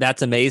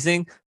 that's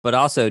amazing. But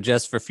also,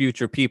 just for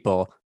future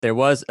people, there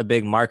was a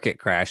big market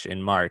crash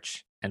in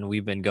March, and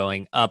we've been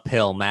going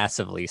uphill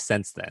massively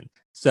since then.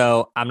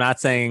 So I'm not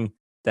saying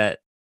that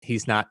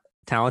he's not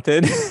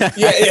talented.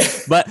 Yeah.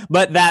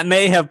 But that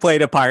may have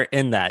played a part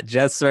in that,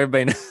 just so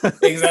everybody knows.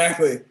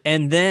 Exactly.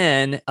 And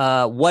then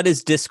what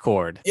is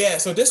Discord? Yeah,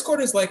 so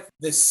Discord is like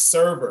this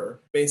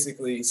server,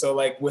 basically. So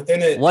like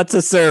within it. What's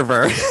a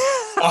server?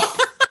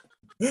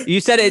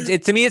 You said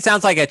it to me, it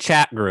sounds like a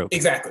chat group.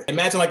 Exactly.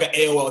 Imagine like an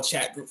AOL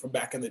chat group from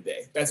back in the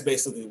day. That's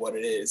basically what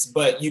it is.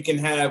 But you can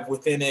have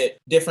within it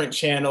different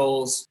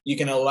channels. You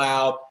can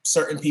allow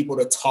certain people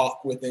to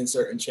talk within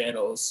certain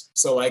channels.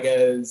 So like,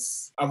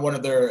 as I'm one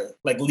of their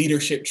like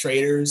leadership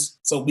traders,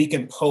 so we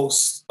can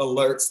post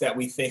alerts that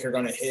we think are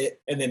going to hit,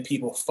 and then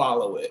people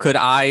follow it. Could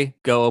I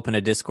go open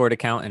a Discord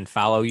account and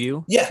follow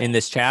you in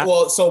this chat?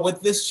 Well, so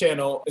with this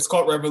channel, it's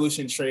called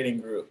Revolution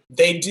Trading Group.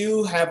 They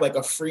do have like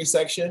a free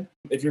section.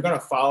 If you're going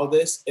to follow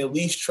this, at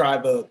least try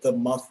the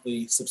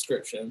monthly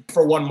subscription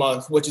for 1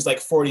 month, which is like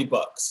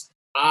 $40.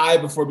 I,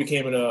 before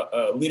becoming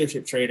a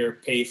leadership trader,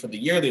 paid for the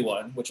yearly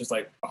one, which is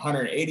like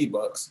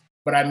 $180.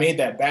 But I made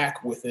that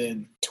back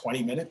within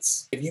 20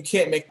 minutes. If you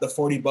can't make the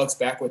 $40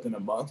 back within a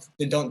month,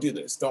 then don't do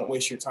this. Don't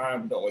waste your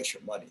time. Don't waste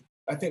your money.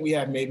 I think we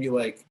have maybe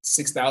like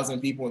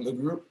 6,000 people in the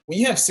group. When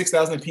you have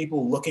 6,000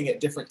 people looking at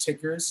different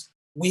tickers,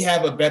 we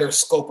have a better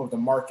scope of the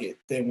market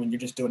than when you're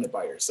just doing it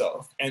by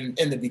yourself. And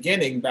in the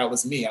beginning, that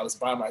was me. I was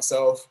by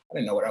myself. I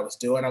didn't know what I was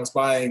doing. I was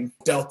buying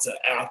Delta,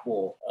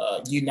 Apple,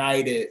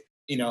 United,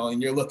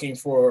 and you're looking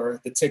for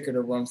the ticker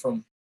to run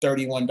from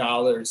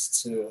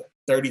 $31 to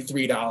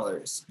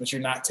 $33, but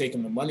you're not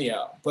taking the money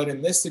out. But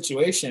in this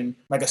situation,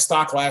 like a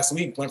stock last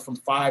week went from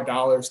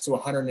 $5 to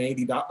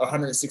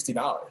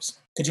 $160.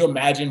 Could you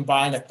imagine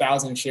buying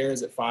 1,000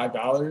 shares at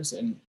 $5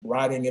 and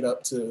riding it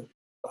up to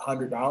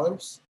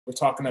 $100? We're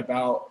talking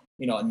about,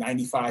 a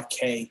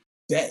 95K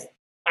day.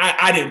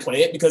 I didn't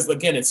play it because,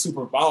 again, it's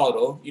super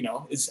volatile.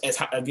 It's as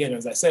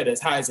I said,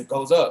 as high as it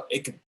goes up,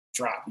 it could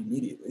drop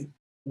immediately,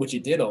 which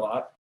it did a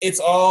lot. It's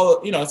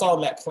all, it's all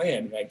in that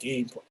plan, that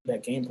game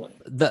plan.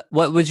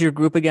 What was your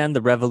group again?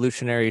 The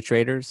Revolutionary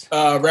Traders?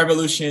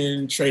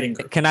 Revolution Trading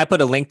Group. Can I put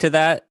a link to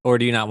that, or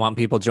do you not want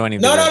people joining?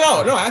 No,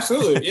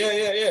 absolutely.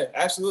 Yeah,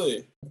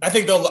 absolutely. I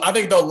think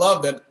they'll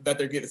love that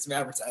they're getting some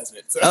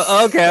advertisement. So.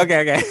 Oh,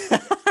 okay.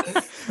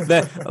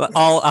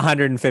 All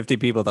 150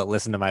 people that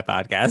listen to my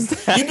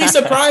podcast. You'd be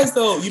surprised,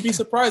 though. You'd be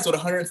surprised what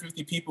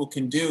 150 people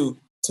can do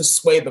to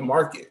sway the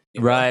market.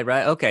 Right.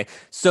 Okay.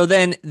 So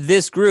then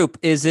this group,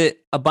 is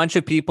it a bunch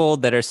of people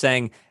that are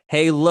saying,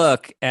 hey,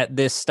 look at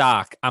this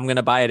stock, I'm going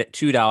to buy it at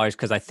 $2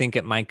 because I think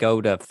it might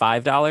go to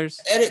 $5?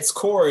 At its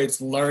core,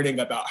 it's learning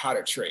about how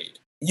to trade.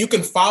 You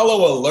can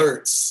follow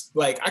alerts.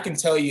 Like, I can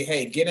tell you,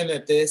 hey, get in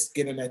at this,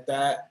 get in at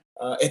that.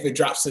 If it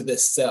drops to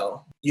this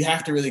sell, you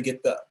have to really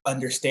get the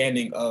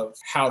understanding of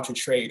how to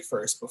trade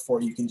first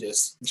before you can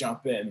just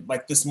jump in.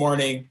 Like this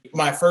morning,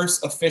 my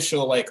first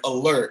official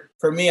alert,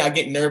 for me, I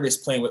get nervous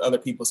playing with other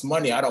people's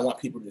money. I don't want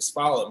people to just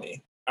follow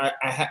me.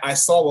 I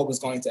saw what was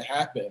going to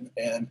happen,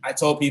 and I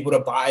told people to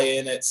buy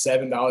in at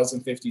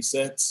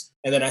 $7.50.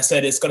 And then I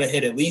said, it's going to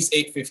hit at least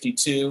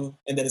 $8.52,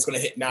 and then it's going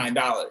to hit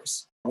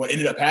 $9. What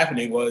ended up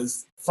happening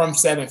was from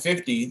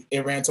 $7.50,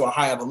 it ran to a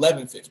high of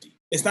 $11.50.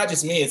 It's not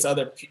just me, it's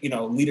other,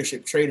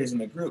 leadership traders in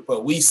the group,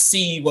 but we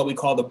see what we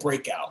call the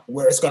breakout,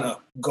 where it's going to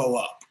go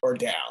up or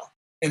down.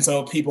 And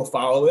so people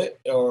follow it,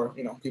 or,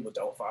 people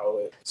don't follow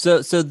it.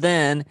 So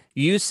then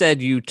you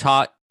said you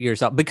taught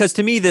yourself, because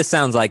to me, this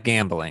sounds like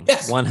gambling.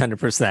 Yes.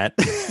 100%.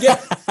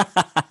 Yeah,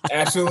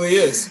 absolutely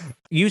is.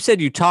 You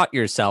said you taught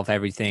yourself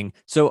everything.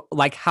 So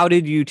like, how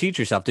did you teach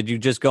yourself? Did you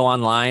just go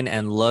online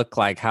and look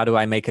like, how do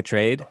I make a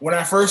trade? When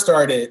I first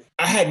started,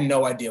 I had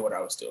no idea what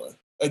I was doing.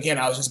 Again,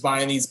 I was just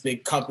buying these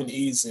big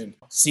companies and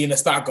seeing the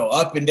stock go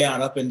up and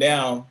down, up and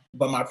down.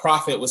 But my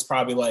profit was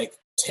probably like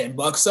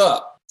 $10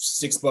 up,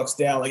 $6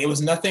 down. Like, it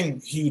was nothing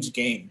huge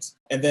gains.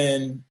 And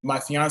then my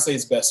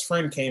fiance's best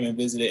friend came and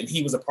visited, and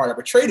he was a part of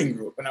a trading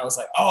group. And I was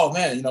like, oh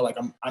man, like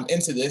I'm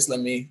into this. Let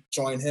me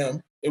join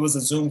him. It was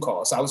a Zoom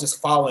call. So I was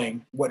just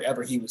following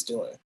whatever he was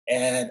doing.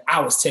 And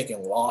I was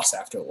taking loss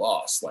after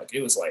loss. Like,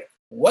 it was like,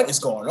 what is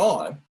going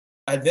on?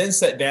 I then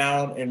sat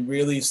down and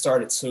really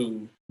started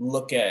to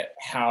look at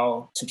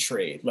how to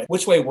trade, like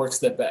which way works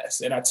the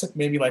best. And I took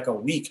maybe like a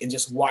week and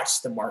just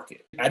watched the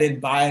market. I didn't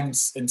buy and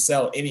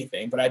sell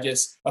anything, but I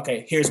just,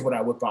 okay, here's what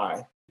I would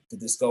buy. Did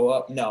this go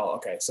up? No.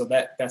 Okay. So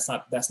that's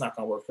not going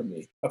to work for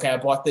me. Okay. I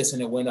bought this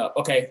and it went up.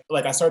 Okay.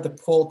 Like, I started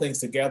to pull things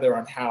together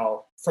on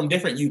how, from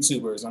different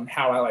YouTubers, on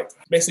how I like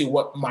basically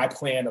what my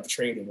plan of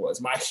trading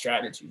was, my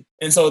strategy.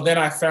 And so then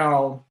I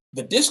found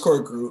the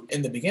Discord group.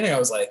 In the beginning, I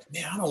was like,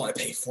 man, I don't want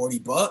to pay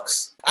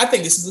 $40. I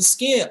think this is a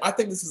scam.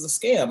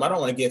 I don't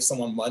want to give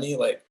someone money.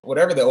 Like,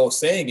 whatever the old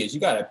saying is, you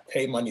got to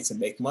pay money to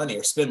make money,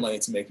 or spend money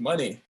to make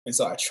money. And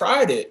so I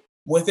tried it.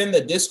 Within the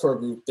Discord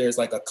group, there's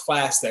like a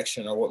class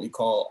section, or what we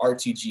call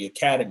RTG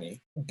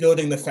Academy,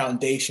 building the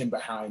foundation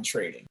behind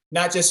trading.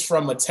 Not just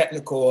from a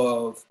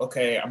technical of,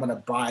 okay, I'm going to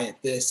buy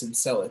at this and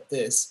sell at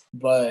this,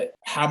 but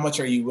how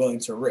much are you willing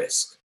to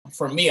risk?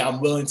 For me, I'm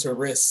willing to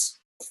risk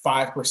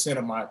 5%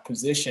 of my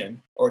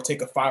position, or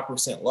take a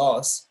 5%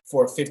 loss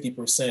for a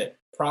 50%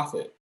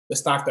 profit. The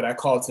stock that I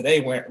called today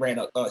ran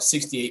up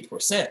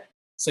 68%.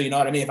 So you know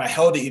what I mean? If I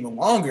held it even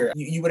longer,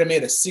 you would have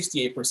made a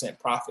 68%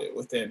 profit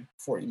within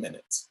 40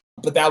 minutes.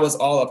 But that was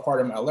all a part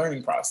of my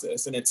learning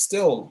process. And it's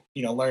still,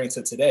 learning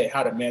to today,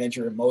 how to manage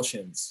your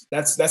emotions.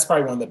 That's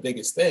probably one of the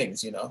biggest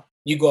things.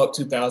 You go up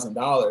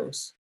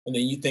 $2,000 and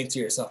then you think to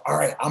yourself, all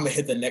right, I'm going to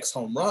hit the next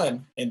home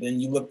run. And then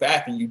you look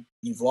back and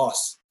you've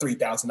lost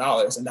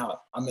 $3,000 and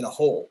now I'm in a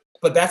hole.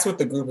 But that's what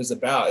the group is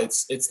about.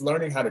 It's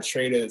learning how to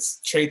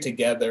trade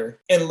together,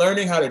 and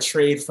learning how to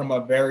trade from how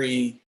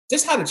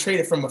to trade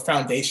it from a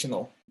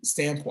foundational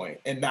standpoint,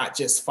 and not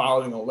just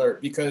following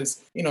alert.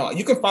 Because,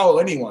 you can follow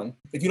anyone.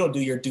 If you don't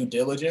do your due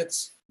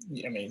diligence,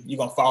 you're going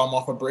to follow them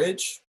off a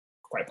bridge.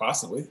 Quite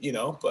possibly,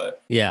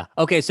 but. Yeah.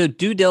 Okay. So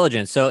due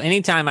diligence. So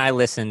anytime I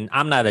listen,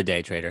 I'm not a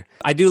day trader.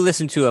 I do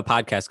listen to a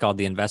podcast called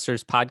The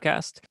Investors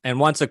Podcast. And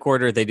once a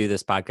quarter, they do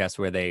this podcast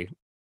where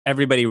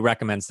everybody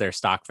recommends their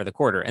stock for the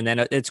quarter. And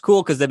then it's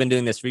cool because they've been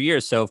doing this for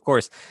years. So of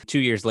course, 2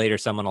 years later,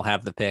 someone will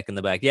have the pick and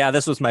they'll be like, yeah,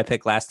 this was my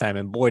pick last time.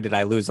 And boy, did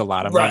I lose a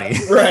lot of money.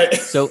 Right.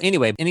 So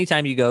anyway,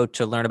 anytime you go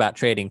to learn about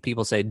trading,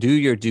 people say, do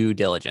your due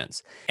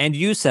diligence. And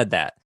you said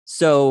that.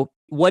 So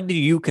what do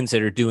you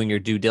consider doing your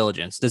due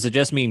diligence? Does it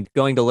just mean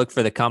going to look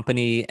for the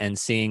company and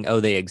seeing, oh,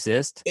 they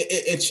exist?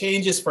 It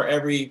changes for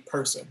every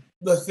person.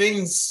 The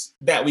things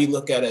that we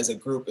look at as a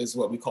group is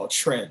what we call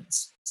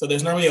trends. So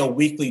there's normally a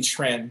weekly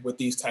trend with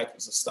these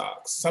types of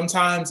stocks.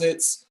 Sometimes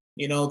it's,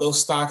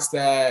 those stocks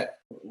that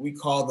we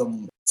call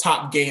them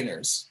top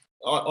gainers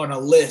on a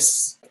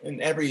list.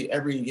 And every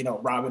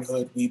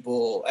Robinhood,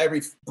 Webull,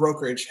 every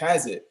brokerage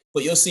has it.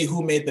 But you'll see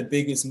who made the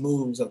biggest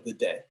moves of the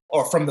day,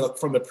 or from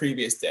the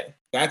previous day.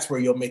 That's where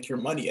you'll make your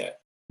money at.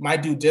 My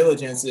due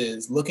diligence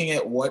is looking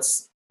at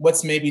what's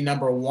maybe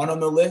number 1 on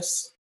the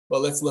list,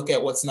 but let's look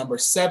at what's number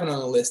 7 on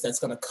the list that's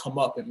going to come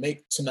up and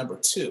make to number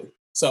 2.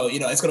 So,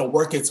 it's going to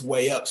work its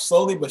way up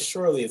slowly, but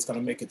surely it's going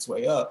to make its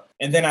way up.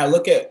 And then I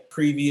look at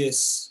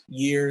previous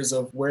years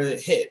of where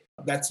it hit.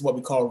 That's what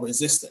we call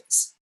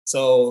resistance.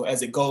 So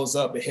as it goes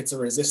up, it hits a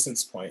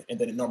resistance point, and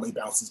then it normally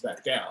bounces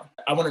back down.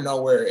 I want to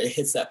know where it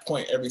hits that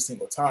point every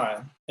single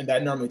time. And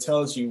that normally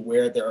tells you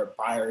where there are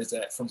buyers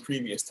at from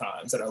previous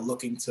times that are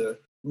looking to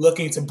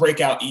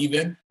break out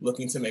even,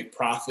 looking to make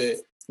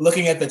profit.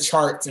 Looking at the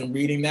charts and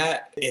reading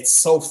that, it's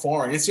so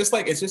foreign. It's just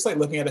like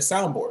looking at a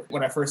soundboard.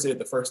 When I first did it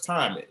the first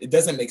time, it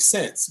doesn't make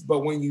sense. But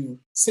when you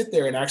sit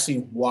there and actually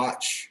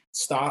watch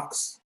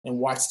stocks and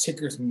watch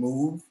tickers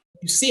move,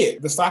 you see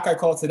it. The stock I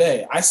called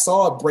today, I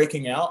saw it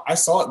breaking out. I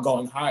saw it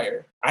going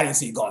higher. I didn't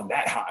see it going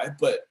that high,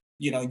 but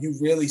you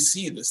really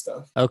see this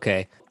stuff.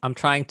 Okay. I'm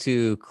trying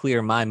to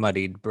clear my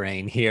muddied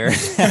brain here.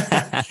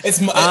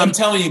 I'm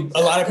telling you,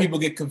 a lot of people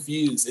get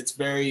confused. It's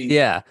very...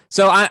 Yeah.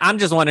 So I'm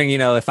just wondering,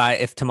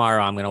 if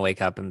tomorrow I'm going to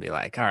wake up and be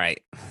like, all right,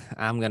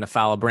 I'm going to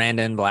follow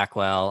Brandon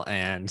Blackwell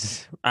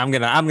and I'm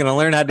going to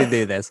learn how to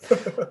do this.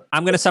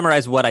 I'm going to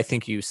summarize what I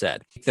think you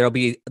said. There'll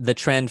be the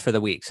trend for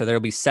the week. So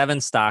there'll be 7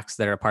 stocks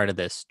that are part of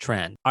this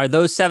trend. Are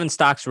those 7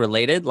 stocks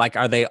related? Like,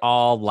 are they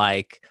all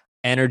like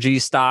energy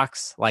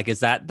stocks? Like,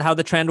 is that how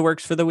the trend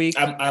works for the week?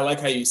 I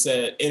like how you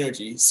said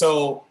energy.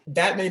 So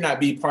that may not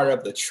be part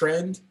of the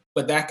trend,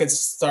 but that could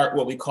start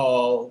what we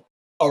call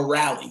a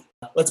rally.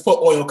 let's put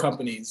oil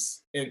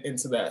companies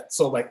into that.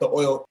 So like the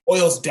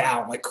oil's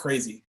down like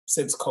crazy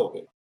since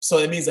COVID. So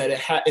it means that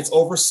it's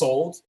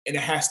oversold and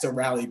it has to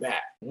rally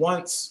back.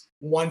 Once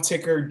one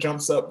ticker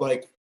jumps up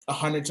like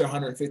 100 to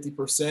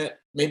 150%,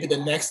 maybe the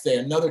next day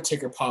another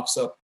ticker pops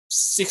up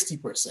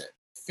 60%,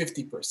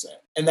 50.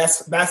 And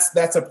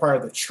that's a part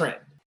of the trend.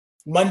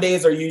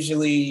 Mondays are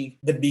usually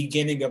the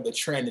beginning of the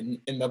trend.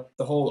 And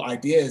the whole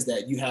idea is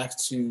that you have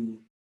to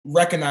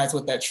recognize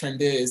what that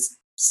trend is,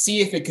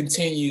 see if it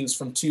continues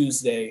from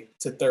Tuesday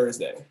to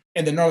Thursday.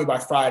 And then normally by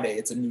Friday,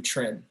 it's a new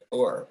trend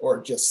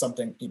or just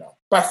something,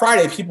 by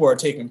Friday, people are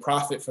taking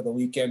profit for the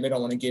weekend. They don't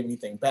want to give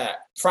anything back.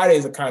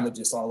 Fridays are kind of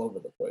just all over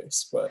the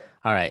place. But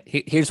all right,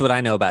 here's what I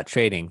know about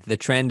trading. The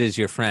trend is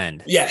your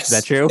friend. Yes. Is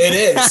that true? It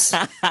is.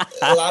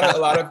 a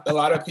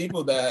lot of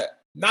people that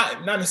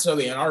not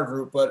necessarily in our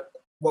group, but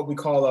what we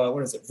call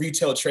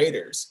retail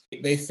traders.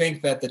 They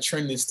think that the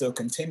trend is still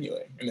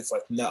continuing. And it's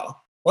like, no.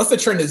 Once the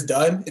trend is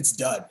done, it's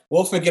done.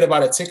 We'll forget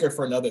about a ticker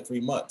for another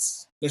 3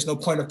 months. There's no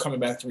point of coming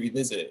back to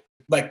revisit it.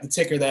 Like the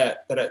ticker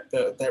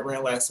that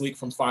ran last week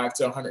from 5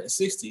 to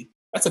 160,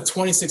 that's a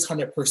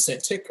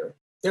 2,600% ticker.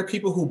 There are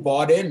people who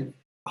bought in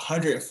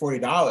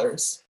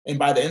 $140, and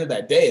by the end of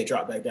that day, it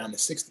dropped back down to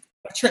 60.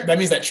 That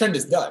means that trend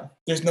is done.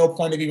 There's no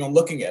point of even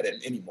looking at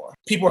it anymore.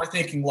 People are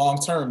thinking long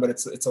term, but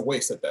it's a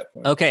waste at that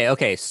point.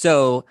 Okay.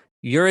 So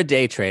you're a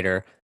day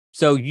trader.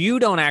 So you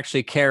don't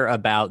actually care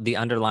about the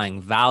underlying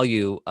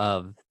value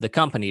of the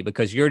company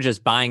because you're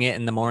just buying it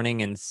in the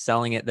morning and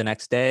selling it the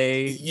next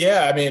day?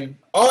 Yeah, I mean,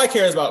 all I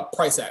care is about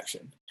price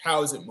action.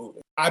 How is it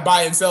moving? I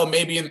buy and sell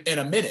maybe in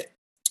a minute.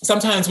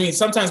 Sometimes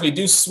we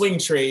do swing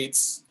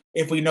trades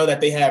if we know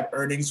that they have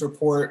earnings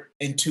report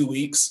in 2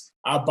 weeks.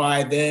 I'll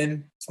buy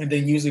then, and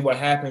then usually what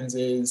happens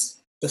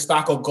is the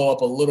stock will go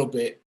up a little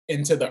bit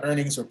into the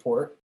earnings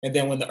report, and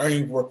then when the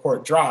earnings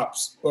report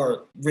drops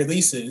or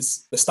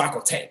releases, the stock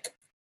will tank.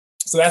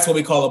 So that's what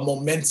we call a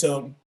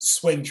momentum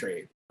swing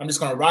trade. I'm just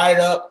going to ride it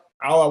up.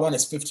 All I want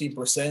is 15%,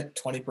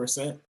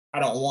 20%. I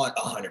don't want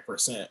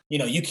 100%.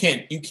 You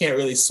can't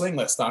really swing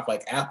a stock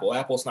like Apple.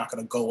 Apple's not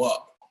going to go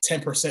up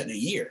 10% in a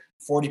year,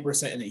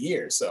 40% in a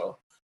year. So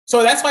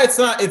that's why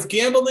it's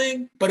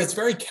gambling, but it's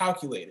very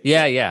calculated.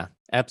 Yeah,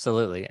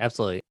 absolutely.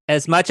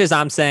 As much as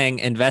I'm saying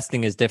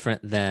investing is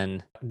different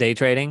than day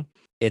trading,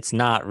 it's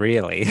not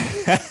really.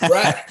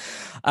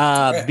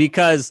 Right.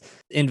 Because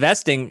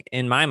investing,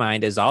 in my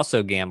mind, is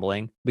also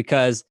gambling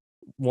because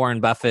Warren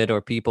Buffett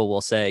or people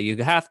will say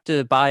you have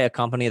to buy a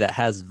company that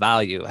has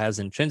value, has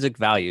intrinsic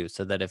value,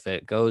 so that if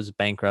it goes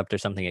bankrupt or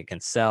something, it can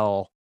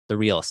sell the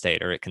real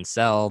estate or it can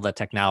sell the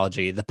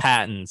technology, the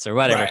patents or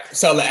whatever. Right.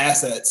 Sell the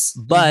assets.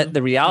 But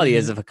the reality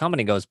is if a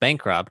company goes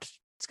bankrupt,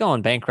 it's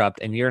going bankrupt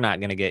and you're not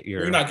going to get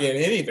You're not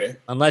getting anything.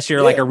 Unless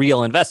you're like a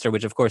real investor,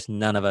 which of course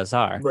none of us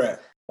are. Right.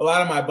 A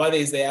lot of my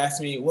buddies, they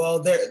ask me, well,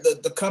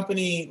 the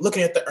company,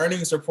 looking at the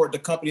earnings report, the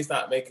company's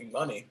not making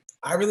money.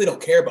 I really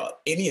don't care about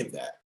any of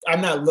that. I'm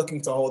not looking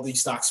to hold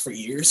these stocks for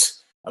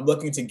years. I'm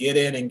looking to get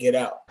in and get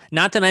out.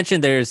 Not to mention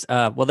there's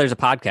a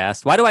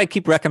podcast. Why do I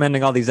keep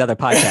recommending all these other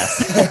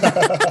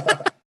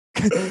podcasts?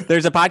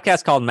 There's a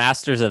podcast called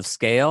Masters of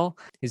Scale.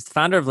 He's the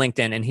founder of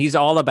LinkedIn, and he's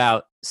all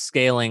about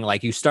scaling.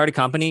 Like you start a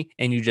company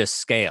and you just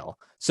scale.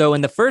 So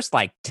in the first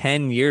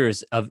 10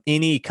 years of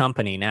any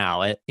company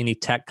now, any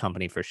tech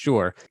company for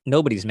sure,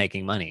 nobody's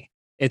making money.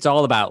 It's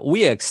all about,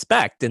 we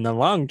expect in the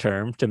long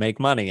term to make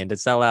money and to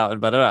sell out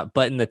and blah, blah, blah.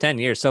 But in the 10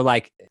 years, so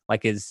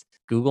is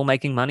Google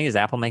making money? Is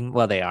Apple making?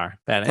 Well, they are.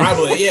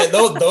 Probably, yeah.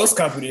 Those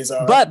companies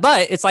are.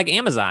 But it's like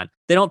Amazon.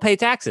 They don't pay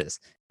taxes.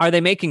 Are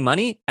they making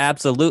money?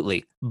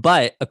 Absolutely.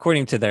 But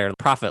according to their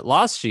profit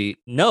loss sheet,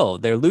 no,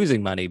 they're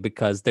losing money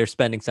because they're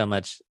spending so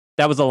much.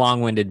 That was a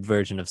long-winded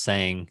version of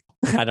saying,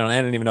 I don't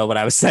even know what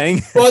I was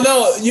saying. Well,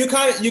 no, you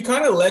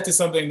kind of led to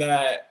something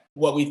that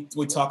what we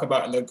talk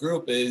about in the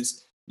group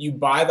is you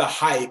buy the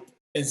hype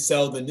and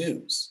sell the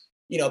news.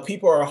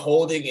 People are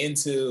holding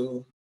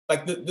into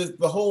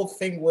the whole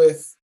thing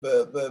with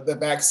the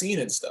vaccine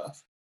and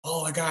stuff.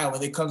 Oh my God,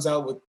 when it comes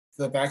out with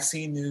the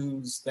vaccine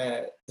news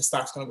that the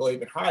stock's going to go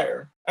even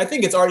higher, I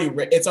think it's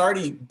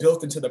already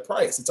built into the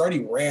price. It's already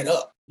ran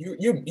up.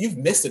 You've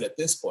missed it at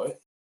this point.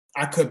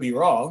 I could be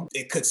wrong.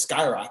 It could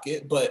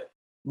skyrocket, but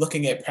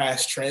looking at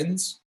past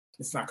trends,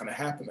 it's not going to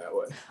happen that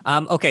way.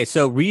 Okay,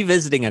 so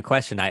revisiting a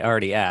question I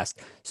already asked.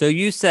 So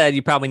you said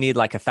you probably need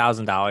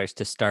 $1,000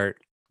 to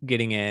start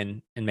getting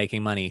in and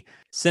making money.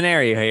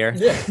 Scenario here.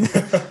 Yeah.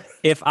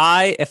 If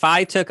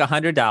I took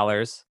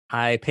 $100,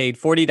 I paid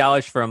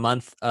 $40 for a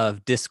month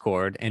of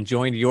Discord and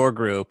joined your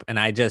group, and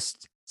I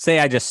just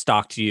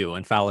stalked you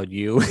and followed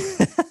you.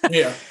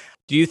 Yeah.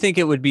 Do you think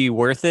it would be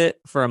worth it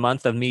for a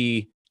month of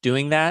me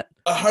doing that?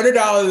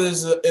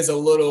 $100 is a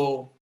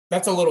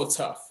little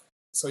tough.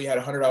 So you had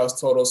 $100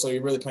 total. So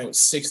you're really playing with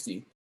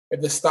 60. If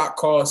the stock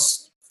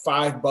costs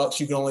 $5,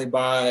 you can only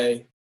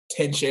buy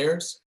 10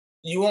 shares.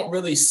 you won't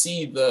really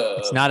see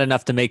It's not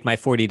enough to make my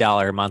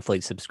 $40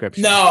 monthly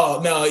subscription. No,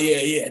 no.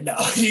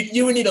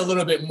 You would need a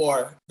little bit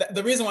more.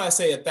 The reason why I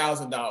say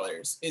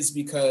 $1,000 is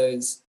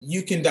because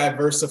you can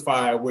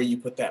diversify where you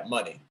put that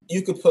money.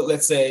 You could put,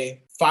 let's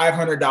say,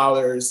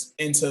 $500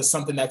 into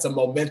something that's a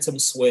momentum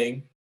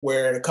swing,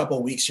 where in a couple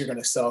of weeks you're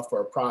going to sell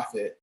for a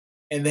profit,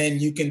 and then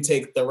you can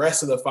take the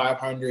rest of the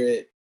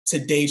 500 to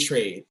day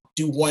trade.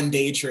 Do one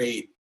day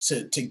trade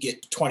to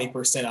get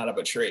 20% out of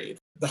a trade.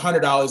 The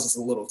 $100 is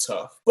a little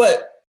tough,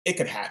 but it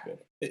could happen.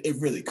 It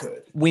really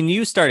could. When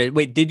you started,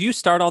 did you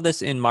start all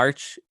this in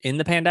March in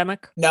the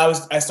pandemic? No,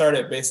 I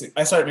started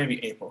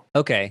maybe April.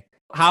 Okay.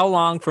 How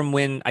long from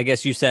when, I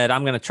guess you said,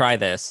 I'm going to try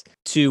this,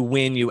 to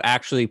when you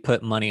actually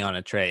put money on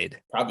a trade?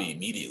 Probably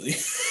immediately.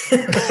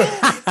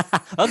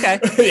 Okay.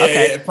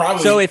 Yeah,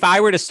 probably. So if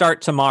I were to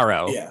start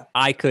tomorrow, yeah,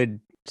 I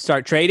could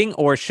start trading,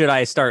 or should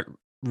I start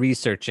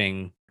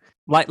researching?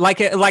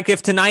 Like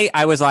if tonight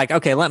I was like,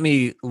 okay, let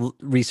me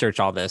research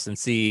all this and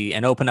see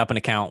and open up an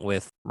account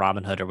with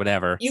Robinhood or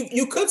whatever.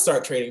 You could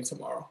start trading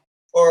tomorrow,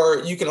 or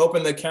you can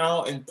open the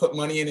account and put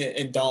money in it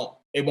and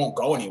it won't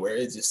go anywhere.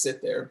 It just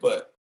sit there.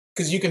 But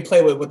because you can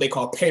play with what they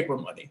call paper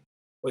money,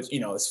 which,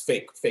 is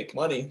fake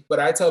money.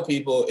 But I tell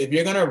people, if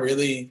you're going to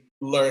really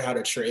learn how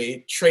to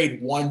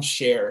trade one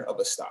share of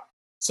a stock,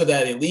 so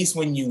that at least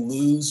when you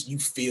lose, you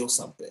feel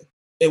something.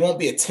 It won't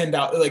be a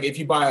 $10. Like if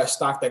you buy a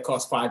stock that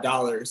costs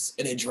 $5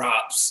 and it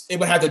drops, it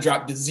would have to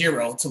drop to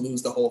zero to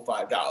lose the whole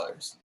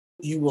 $5.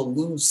 You will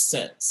lose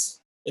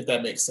sense, if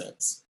that makes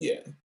sense.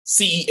 Yeah.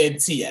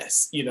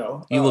 CENTS,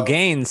 You will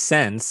gain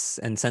sense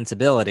and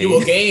sensibility. You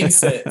will gain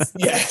sense,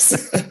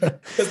 yes.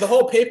 Because the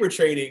whole paper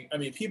trading,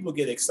 people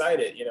get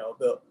excited,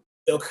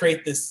 they'll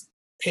create this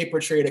paper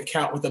trade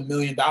account with $1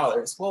 million.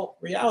 Well,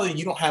 reality,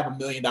 you don't have $1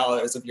 million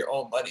of your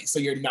own money. So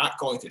you're not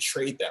going to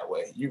trade that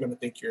way. You're going to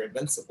think you're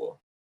invincible.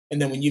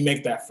 And then when you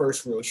make that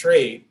first real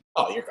trade,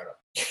 you're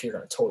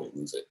gonna totally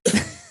lose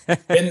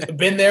it.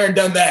 been there and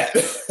done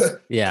that.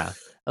 Yeah.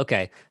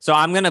 Okay. So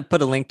I'm gonna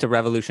put a link to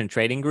Revolution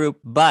Trading Group,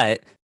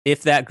 but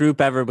if that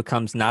group ever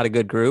becomes not a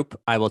good group,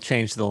 I will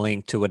change the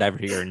link to whatever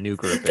your new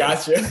group is.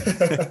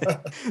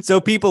 Gotcha.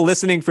 So people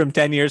listening from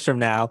 10 years from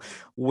now,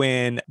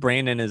 when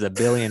Brandon is a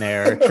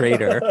billionaire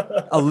trader,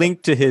 a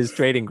link to his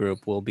trading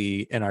group will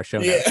be in our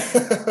show notes.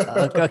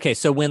 Okay.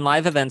 So when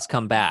live events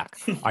come back,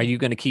 are you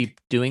going to keep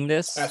doing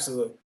this?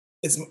 Absolutely.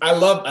 I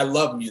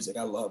love music.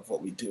 I love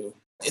what we do.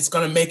 It's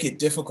going to make it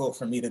difficult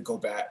for me to go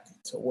back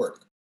to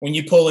work. When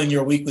you pull in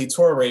your weekly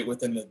tour rate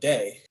within the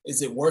day,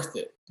 is it worth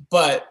it?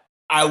 But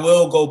I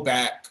will go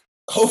back.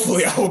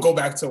 Hopefully I will go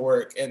back to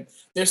work. And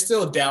there's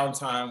still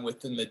downtime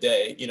within the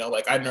day.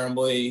 Like I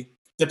normally,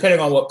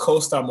 depending on what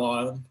coast I'm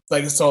on,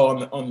 like so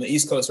on the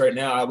East Coast right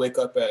now, I wake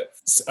up at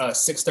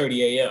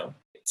 6:30 a.m.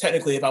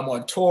 Technically, if I'm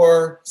on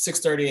tour,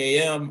 6:30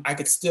 a.m., I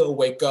could still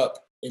wake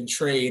up and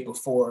trade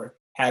before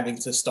having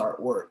to start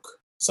work.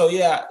 So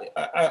yeah,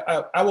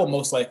 I will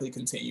most likely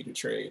continue to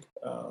trade,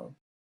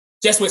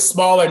 just with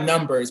smaller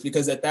numbers,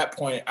 because at that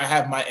point I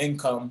have my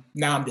income.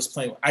 Now I'm just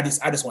playing. I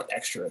just want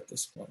extra at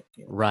this point.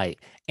 Right.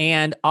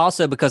 And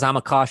also because I'm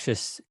a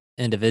cautious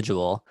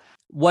individual,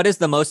 what is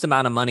the most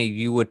amount of money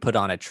you would put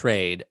on a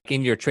trade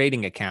in your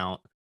trading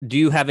account? Do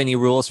you have any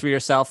rules for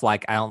yourself?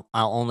 Like I'll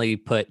only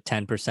put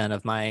 10%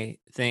 of my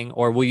thing,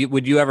 or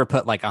would you ever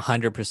put like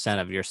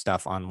 100% of your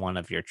stuff on one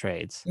of your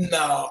trades?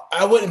 No,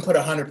 I wouldn't put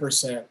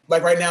 100%.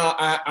 Like right now,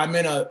 I'm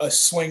in a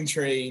swing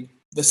trade.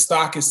 The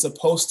stock is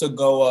supposed to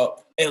go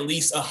up at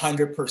least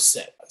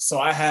 100%. So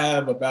I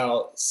have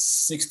about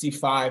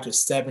 65 to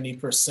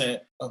 70%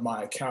 of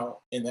my account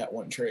in that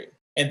one trade.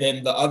 And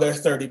then the other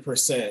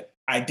 30%,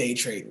 I day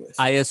trade with.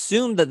 I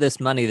assume that this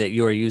money that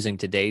you are using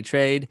to day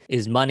trade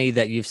is money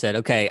that you've said,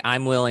 okay,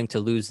 I'm willing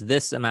to lose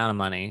this amount of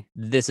money.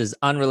 This is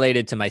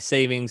unrelated to my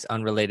savings,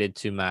 unrelated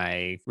to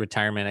my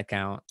retirement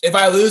account. If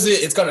I lose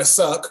it, it's going to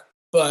suck,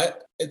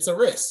 but it's a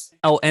risk.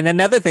 Oh, and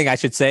another thing I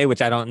should say,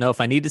 which I don't know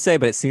if I need to say,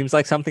 but it seems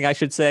like something I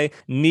should say.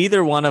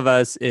 Neither one of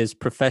us is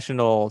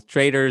professional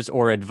traders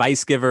or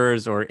advice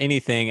givers or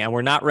anything. And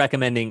we're not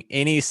recommending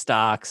any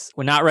stocks.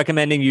 We're not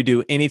recommending you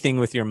do anything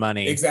with your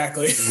money.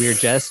 Exactly. We're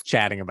just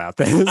chatting about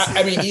this.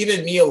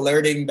 Even me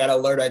alerting that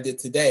alert I did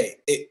today,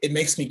 it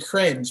makes me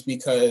cringe,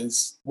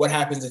 because what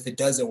happens if it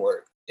doesn't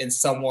work and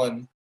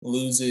someone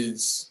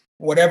loses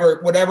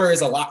whatever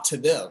is a lot to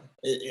them?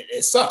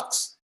 It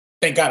sucks.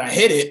 Thank God I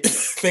hit it.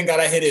 Thank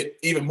God I hit it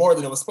even more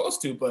than it was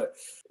supposed to. But,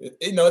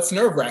 it's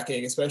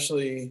nerve-wracking,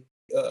 especially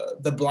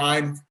the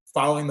blind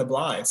following the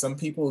blind. Some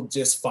people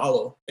just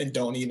follow and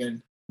don't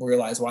even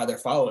realize why they're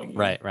following you.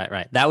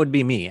 Right. That would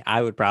be me.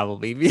 I would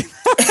probably be.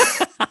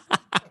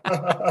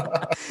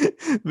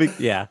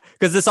 Yeah,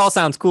 because this all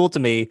sounds cool to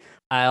me.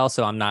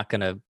 I'm not going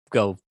to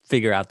go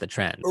figure out the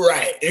trend.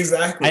 Right,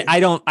 exactly. I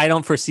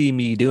don't foresee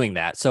me doing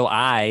that. So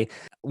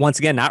once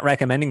again, not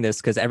recommending this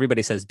because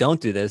everybody says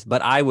don't do this,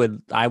 but I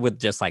would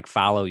just like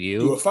follow you.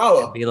 Do a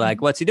follow. And be like,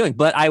 what's he doing?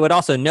 But I would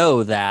also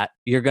know that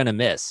you're going to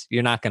miss.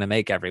 You're not going to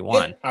make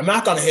everyone. Yeah, I'm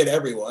not going to hit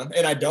everyone.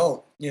 And I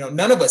don't.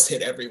 None of us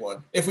hit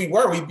everyone. If we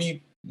were, we'd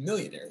be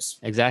millionaires.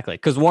 Exactly.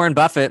 Because Warren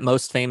Buffett,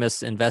 most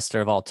famous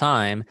investor of all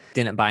time,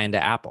 didn't buy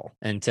into Apple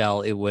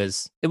until it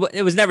was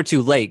never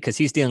too late because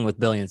he's dealing with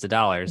billions of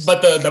dollars.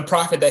 But the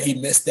profit that he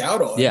missed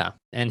out on. Yeah.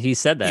 And he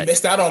said that. He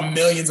missed out on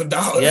millions of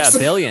dollars. Yeah,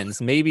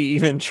 billions, maybe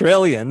even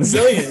trillions.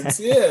 Billions,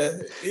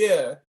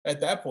 yeah.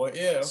 At that point,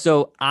 yeah.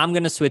 So I'm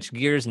going to switch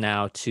gears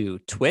now to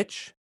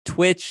Twitch.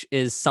 Twitch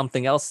is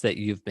something else that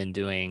you've been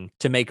doing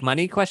to make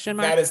money, question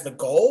mark? That is the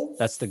goal?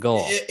 That's the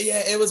goal.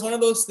 It was one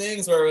of those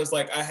things where it was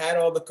like I had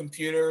all the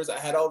computers, I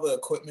had all the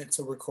equipment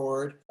to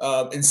record.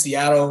 In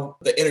Seattle,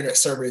 the internet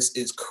service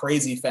is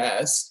crazy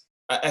fast.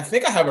 I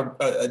think I have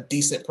a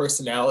decent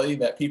personality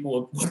that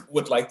people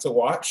would like to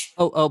watch.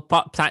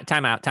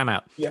 Time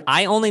out. Yeah.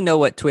 I only know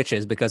what Twitch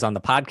is because on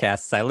the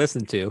podcasts I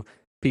listen to,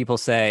 people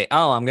say,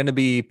 oh, I'm going to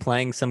be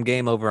playing some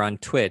game over on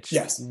Twitch.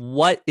 Yes.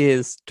 What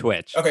is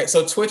Twitch? Okay,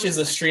 so Twitch is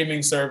a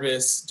streaming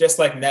service just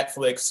like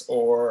Netflix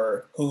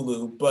or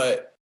Hulu,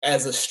 but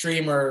as a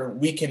streamer,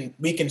 we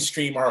can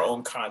stream our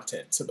own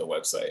content to the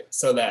website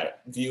so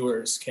that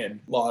viewers can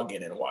log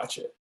in and watch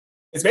it.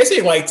 It's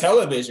basically like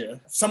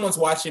television. If someone's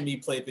watching me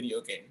play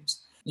video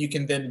games, you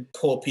can then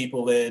pull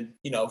people in,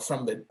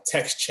 from the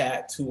text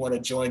chat who want to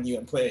join you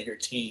and play at your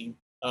team.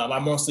 I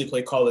mostly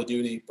play Call of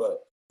Duty,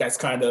 but that's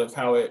kind of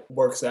how it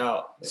works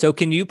out. So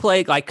can you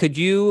play, could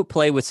you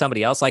play with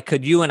somebody else?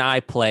 Could you and I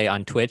play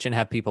on Twitch and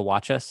have people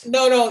watch us?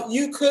 No,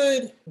 you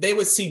could. They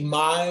would see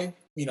my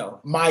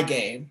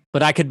game.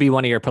 But I could be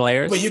one of your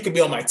players? But you could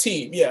be on my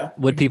team, yeah.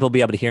 Would people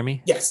be able to hear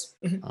me? Yes.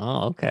 Mm-hmm.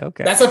 Oh,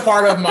 okay. That's a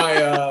part of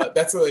my,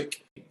 that's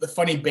like the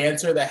funny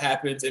banter that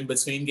happens in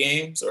between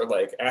games or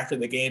like after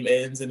the game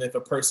ends. And if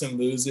a person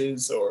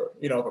loses or,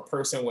 if a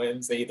person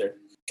wins, they either...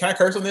 Can I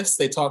curse on this?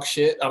 They talk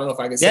shit. I don't know if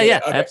I can say that.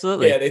 Yeah, okay.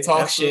 Absolutely. Yeah, they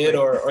talk shit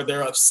or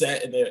they're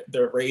upset and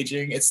they're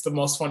raging. It's the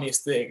most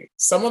funniest thing.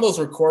 Some of those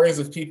recordings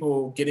of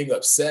people getting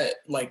upset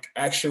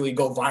actually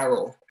go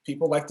viral.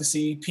 People like to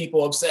see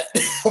people upset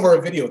over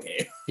a video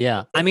game.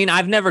 Yeah. I mean,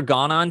 I've never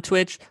gone on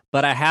Twitch,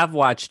 but I have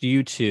watched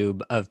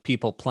YouTube of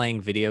people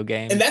playing video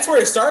games. And that's where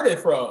it started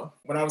from.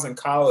 When I was in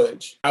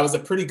college, I was a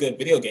pretty good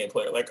video game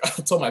player. I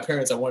told my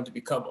parents I wanted to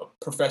become a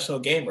professional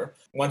gamer.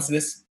 Once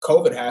this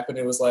COVID happened,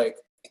 it was like,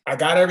 I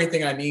got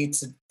everything I need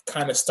to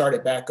kind of start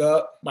it back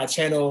up. My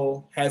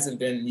channel hasn't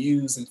been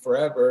used in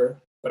forever,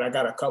 but I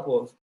got a couple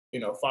of,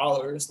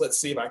 followers. Let's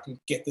see if I can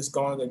get this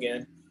going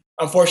again.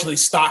 Unfortunately,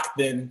 stock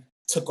then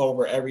took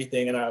over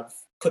everything and I've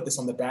put this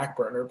on the back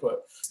burner,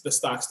 but the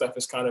stock stuff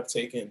is kind of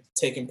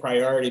taking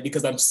priority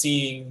because I'm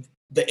seeing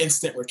the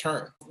instant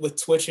return.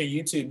 With Twitch and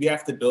YouTube, you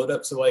have to build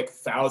up to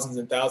thousands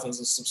and thousands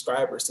of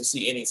subscribers to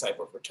see any type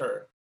of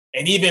return.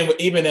 And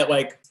even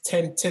at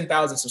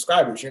 10,000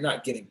 subscribers, you're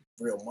not getting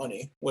real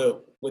money.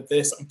 Well, with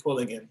this, I'm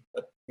pulling in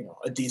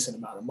a decent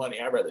amount of money.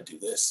 I'd rather do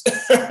this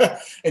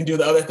and do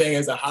the other thing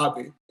as a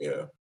hobby.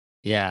 Yeah.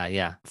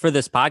 For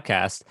this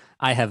podcast,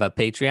 I have a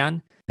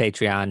Patreon.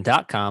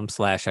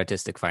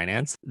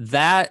 Patreon.com/artisticfinance.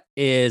 That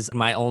is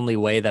my only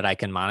way that I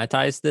can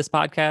monetize this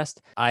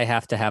podcast. I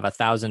have to have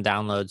 1,000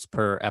 downloads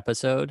per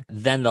episode.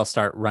 Then they'll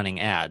start running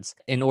ads.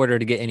 In order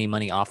to get any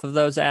money off of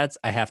those ads,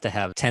 I have to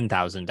have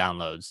 10,000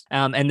 downloads.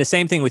 And the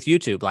same thing with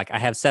YouTube. I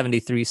have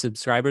 73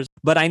 subscribers,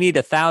 but I need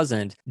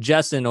 1,000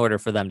 just in order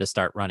for them to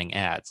start running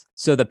ads.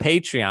 So the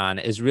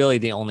Patreon is really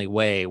the only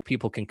way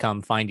people can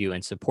come find you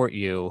and support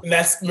you. And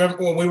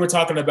remember when we were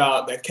talking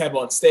about that Kev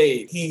on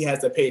stage, he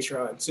has a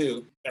Patreon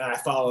too. And I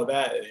follow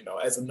that,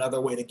 as another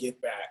way to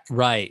give back.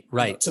 Right.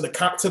 To the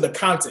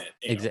content.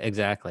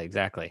 Exactly.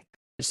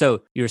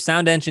 So you're a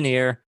sound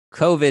engineer,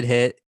 COVID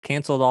hit,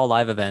 canceled all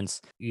live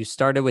events. You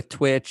started with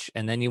Twitch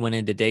and then you went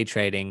into day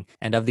trading.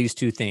 And of these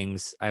two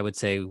things,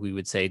 we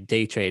would say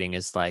day trading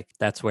is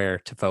that's where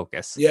to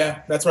focus.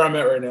 Yeah, that's where I'm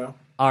at right now.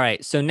 All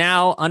right. So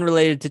now,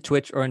 unrelated to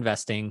Twitch or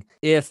investing,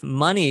 if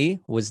money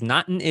was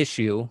not an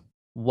issue,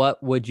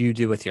 what would you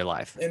do with your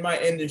life? In my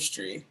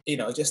industry,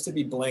 just to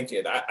be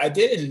blanket, I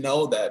didn't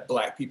know that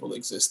Black people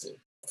existed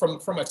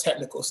from a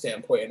technical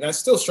standpoint. And I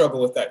still struggle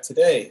with that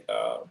today.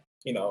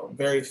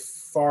 Very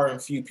far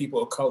and few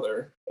people of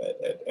color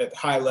at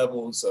high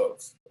levels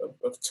of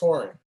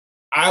touring.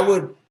 I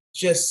would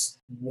just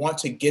want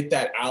to get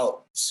that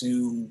out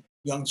to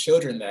young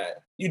children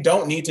that you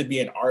don't need to be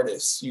an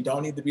artist. You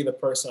don't need to be the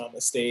person on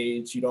the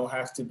stage. You don't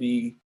have to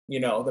be,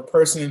 the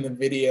person in the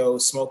video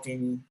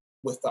smoking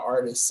with the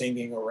artist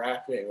singing or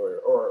rapping or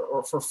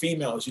for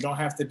females, you don't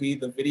have to be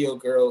the video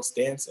girls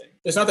dancing.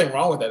 There's nothing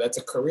wrong with that. That's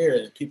a career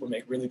and people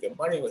make really good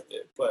money with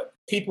it. But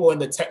people in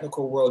the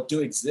technical world do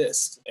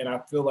exist. And I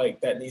feel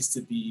like that needs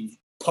to be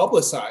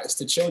publicized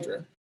to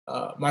children.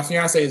 My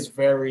fiance is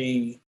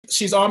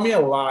she's on me a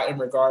lot in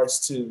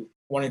regards to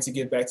wanting to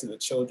give back to the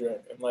children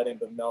and letting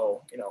them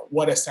know,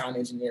 what a sound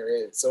engineer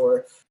is.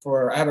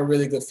 I have a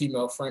really good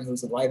female friend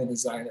who's a lighting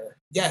designer.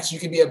 Yes, you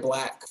can be a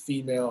Black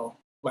female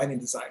lighting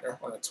designer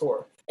on a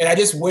tour. And I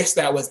just wish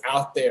that was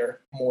out there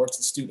more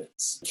to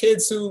students.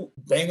 Kids who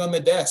bang on the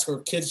desk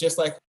or kids just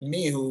like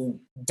me who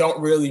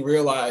don't really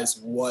realize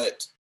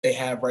what they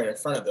have right in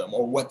front of them,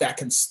 or what that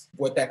can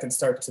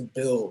start to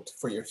build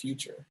for your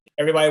future.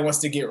 Everybody wants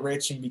to get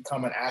rich and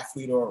become an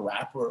athlete or a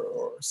rapper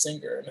or a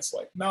singer, and it's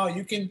like, no,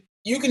 you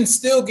can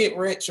still get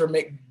rich or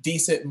make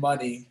decent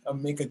money or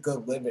make a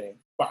good living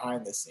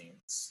behind the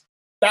scenes.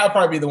 That would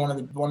probably be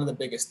one of the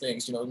biggest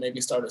things.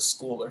 Maybe start a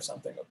school or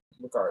something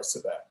in regards to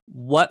that.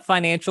 What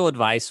financial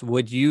advice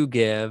would you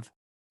give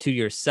to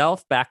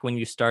yourself back when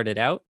you started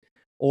out?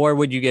 Or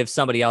would you give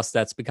somebody else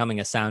that's becoming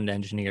a sound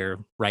engineer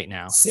right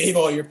now? Save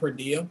all your per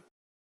diem,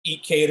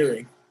 eat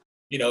catering,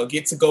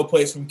 get to go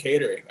place from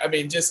catering. I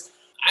mean,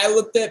 I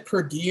looked at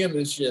per diem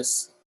as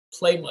just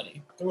play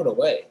money, throw it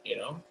away.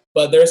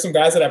 But there are some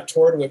guys that I've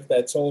toured with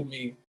that told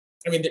me,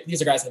 I mean,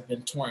 these are guys that have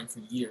been touring for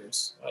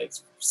years, like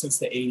since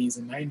the 80s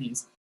and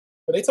 90s.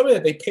 But they told me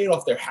that they paid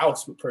off their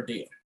house with per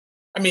diem.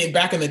 I mean,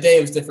 back in the day,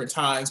 it was different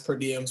times. Per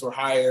diems were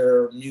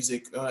higher.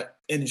 Music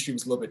industry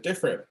was a little bit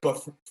different.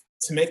 But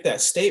to make that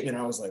statement,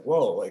 I was like,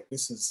 whoa, like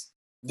this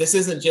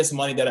isn't just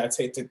money that I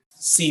take to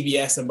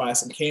CVS and buy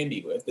some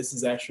candy with. This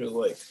is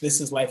actually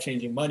this is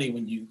life-changing money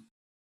when you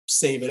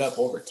save it up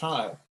over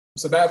time.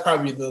 So that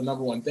probably the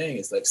number one thing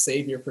is like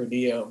save your per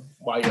diem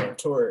while you're on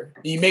tour.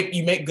 You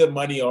make good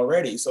money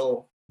already,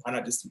 so why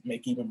not just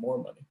make even more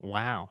money?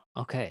 Wow.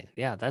 Okay.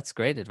 Yeah, that's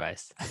great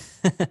advice.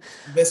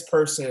 This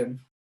person,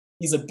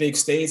 he's a big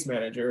stage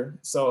manager,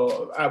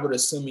 so I would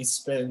assume he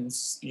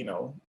spends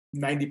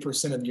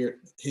 90% of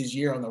his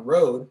year on the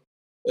road.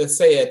 Let's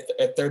say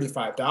at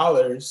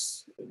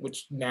 $35,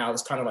 which now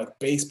is kind of like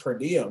base per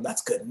diem.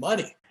 That's good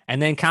money.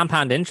 And then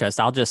compound interest,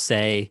 I'll just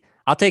say,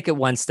 I'll take it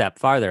one step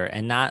farther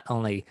and not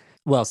only,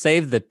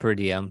 save the per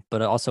diem,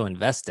 but also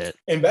invest it.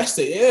 Invest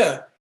it,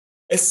 yeah.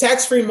 It's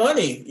tax-free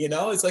money,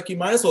 It's like you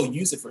might as well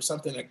use it for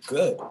something that's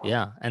good.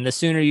 Yeah, and the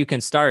sooner you can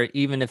start,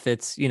 even if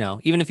it's,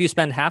 even if you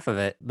spend half of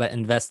it, but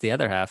invest the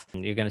other half,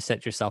 you're going to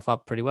set yourself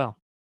up pretty well.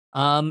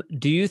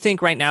 Do you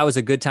think right now is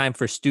a good time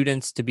for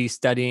students to be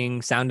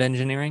studying sound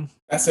engineering?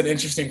 That's an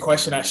interesting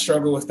question. I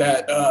struggle with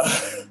that.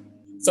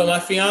 So my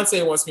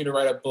fiance wants me to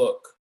write a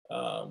book,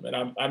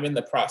 and I'm in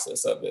the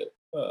process of it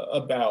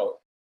about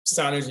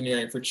sound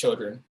engineering for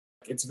children.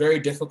 It's very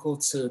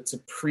difficult to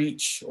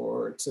preach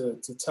or to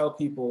tell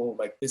people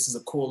like this is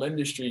a cool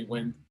industry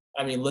when,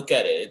 I mean, look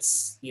at it.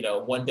 It's,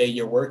 one day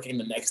you're working,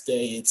 the next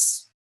day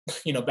it's,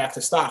 back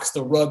to stocks.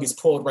 The rug is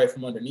pulled right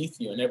from underneath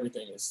you and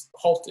everything is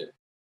halted.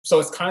 So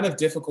it's kind of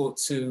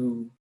difficult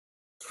to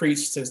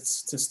preach to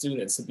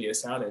students to be a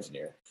sound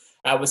engineer.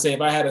 I would say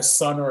if I had a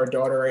son or a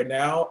daughter right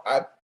now,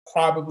 I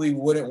probably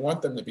wouldn't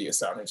want them to be a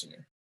sound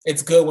engineer.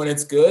 It's good when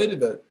it's good,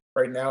 but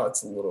right now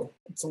it's a little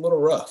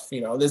rough.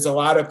 There's a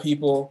lot of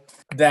people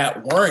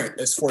that weren't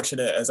as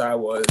fortunate as I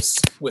was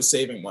with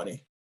saving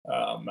money.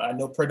 I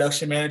know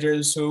production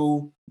managers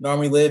who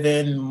normally live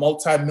in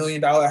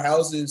multi-million-dollar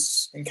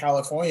houses in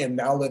California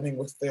now living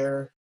with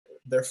their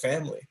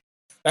family.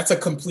 That's a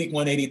complete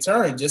 180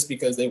 turn just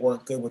because they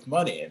weren't good with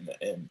money.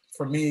 And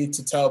for me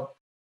to tell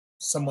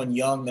someone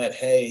young that,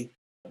 hey,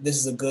 this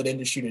is a good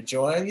industry to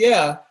join,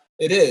 yeah,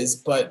 it is.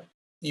 But,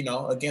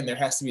 again, there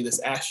has to be this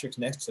asterisk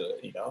next to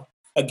it,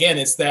 Again,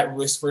 it's that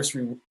risk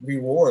versus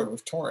reward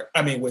with torrent.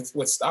 I mean,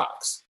 with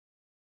stocks.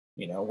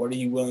 What are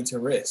you willing to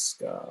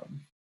risk?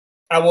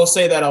 I will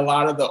say that a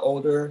lot of the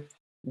older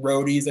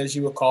roadies, as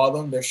you would call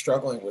them, they're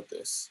struggling with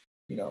this.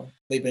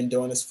 They've been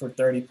doing this for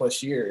 30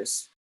 plus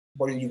years.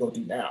 What are you going to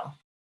do now?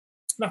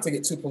 Not to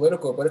get too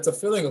political, but it's a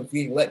feeling of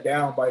being let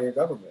down by your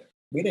government.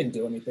 We didn't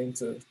do anything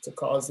to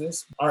cause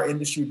this. Our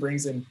industry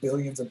brings in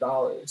billions of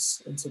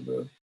dollars into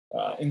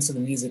the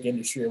music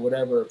industry or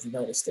whatever of the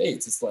United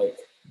States. It's like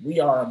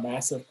we are a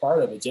massive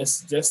part of it.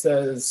 Just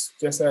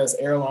as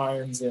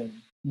airlines and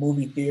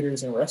movie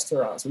theaters and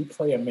restaurants, we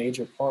play a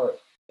major part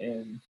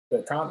in the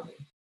economy.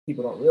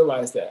 People don't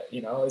realize that.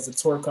 As the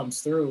tour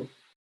comes through,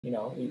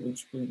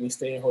 we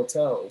stay in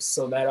hotels.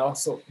 So that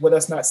also, with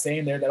us not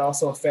staying there, that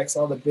also affects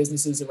all the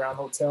businesses around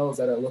hotels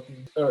that are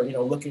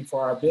looking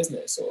for our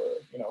business, or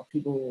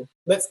people.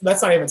 Let's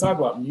not even talk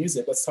about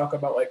music. Let's talk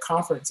about like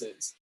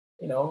conferences.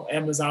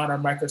 Amazon or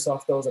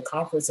Microsoft throws a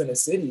conference in a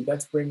city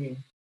that's bringing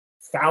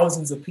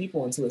thousands of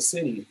people into a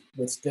city,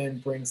 which then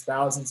brings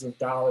thousands of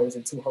dollars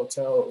into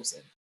hotels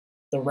and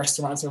the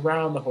restaurants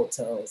around the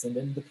hotels, and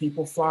then the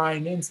people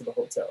flying into the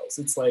hotels.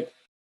 It's like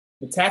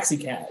the taxi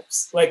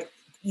cabs. Like,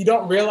 you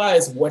don't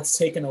realize what's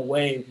taken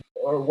away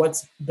or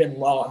what's been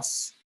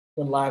lost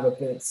when live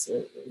events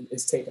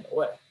is taken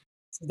away.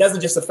 It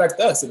doesn't just affect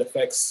us. It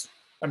affects,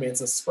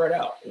 it's a spread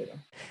out,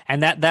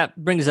 And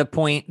that brings a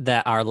point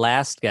that our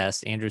last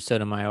guest, Andrew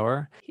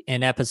Sotomayor,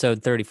 in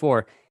episode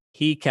 34,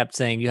 he kept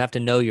saying, you have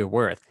to know your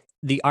worth.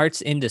 The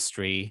arts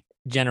industry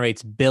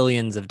generates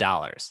billions of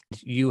dollars.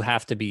 You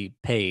have to be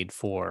paid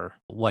for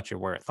what you're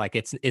worth. Like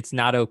it's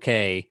not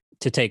okay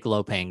to take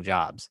low paying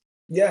jobs.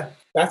 Yeah,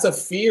 that's a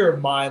fear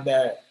of mine,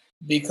 that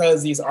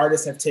because these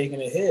artists have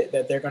taken a hit,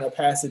 that they're going to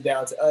pass it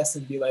down to us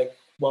and be like,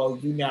 well,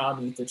 you now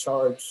need to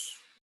charge,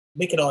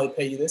 we can only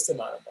pay you this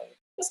amount of money.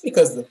 Just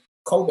because the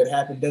COVID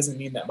happened doesn't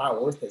mean that my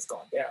worth has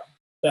gone down.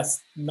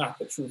 That's not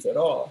the truth at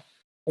all.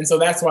 And so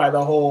that's why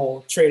the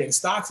whole trading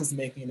stocks is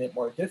making it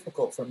more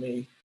difficult for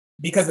me,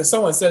 Because if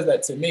someone says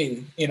that to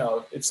me,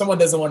 if someone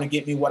doesn't want to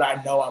get me what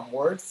I know I'm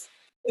worth,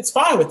 it's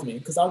fine with me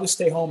because I'll just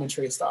stay home and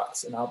trade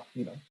stocks and I'll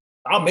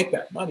make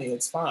that money.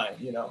 It's fine.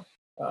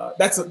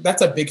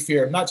 That's a big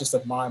fear, not just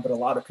of mine, but a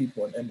lot of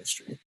people in the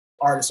industry.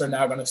 Artists are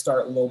now going to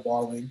start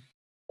lowballing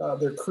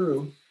their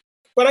crew.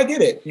 But I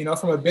get it.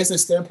 From a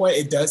business standpoint,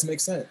 it does make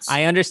sense.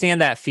 I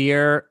understand that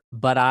fear,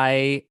 but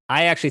I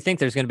actually think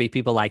there's going to be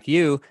people like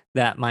you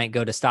that might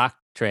go to stock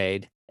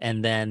trade,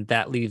 and then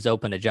that leaves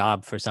open a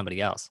job for somebody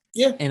else.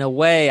 Yeah. In a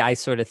way, I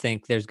sort of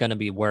think there's going to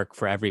be work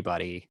for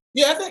everybody.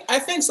 Yeah, I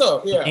think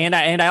so. Yeah. And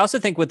I also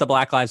think with the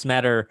Black Lives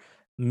Matter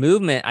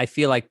movement, I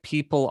feel like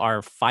people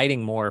are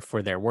fighting more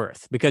for their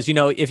worth because,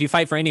 if you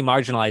fight for any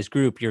marginalized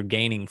group, you're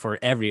gaining for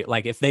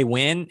if they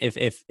win,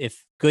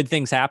 if good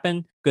things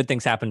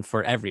happen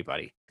for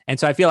everybody. And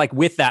so I feel like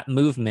with that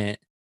movement,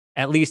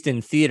 at least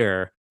in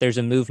theater, there's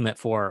a movement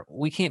for,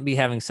 we can't be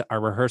having our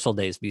rehearsal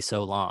days be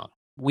so long.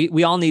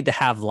 We all need to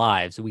have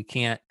lives. We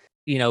can't,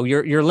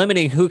 you're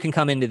limiting who can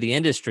come into the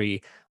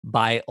industry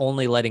by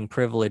only letting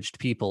privileged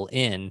people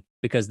in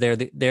because they're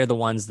the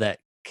ones that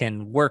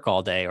can work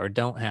all day or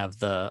don't have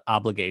the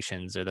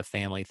obligations or the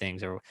family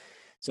things.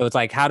 So it's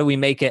like, how do we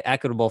make it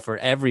equitable for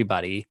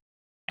everybody?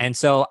 And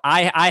so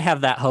I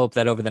have that hope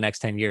that over the next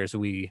 10 years,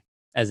 we,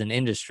 as an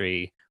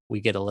industry,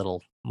 we get a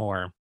little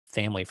more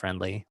family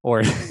friendly.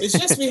 Or it's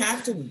just we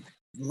have to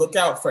look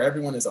out for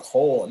everyone as a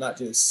whole and not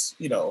just,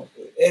 and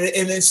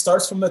it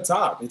starts from the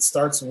top. It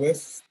starts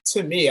with,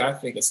 to me, I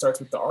think it starts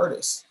with the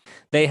artists.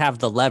 They have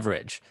the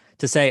leverage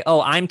to say,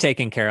 oh, I'm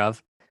taken care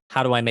of.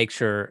 How do I make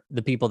sure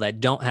the people that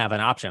don't have an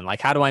option, like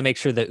how do I make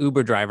sure the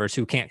Uber drivers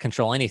who can't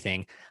control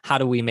anything, how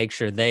do we make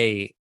sure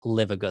they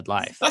live a good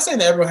life? I'm not saying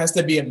that everyone has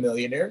to be a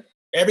millionaire.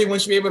 Everyone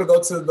should be able to go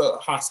to the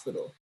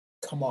hospital.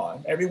 Come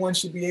on. Everyone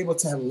should be able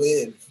to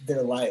live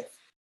their life.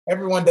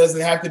 Everyone doesn't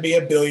have to be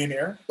a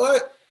billionaire,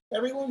 but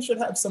everyone should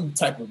have some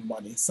type of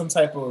money, some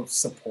type of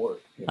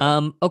support.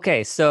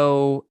 Okay,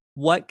 so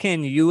what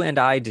can you and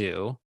I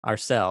do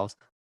ourselves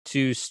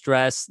to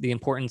stress the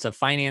importance of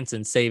finance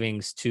and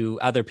savings to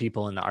other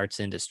people in the arts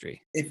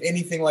industry? If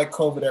anything like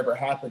COVID ever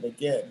happened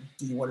again,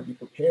 do you want to be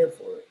prepared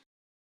for it?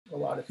 A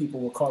lot of people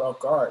were caught off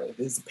guard. It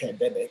is a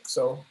pandemic,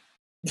 so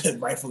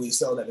rightfully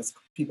so that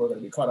people are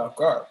going to be caught off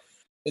guard.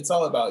 It's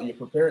all about your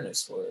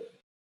preparedness for it.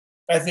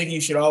 I think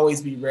you should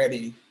always be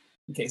ready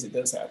in case it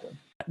does happen.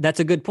 That's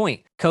a good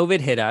point.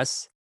 COVID hit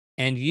us,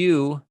 and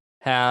you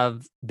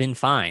have been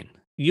fine.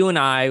 You and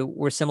I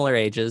were similar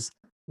ages.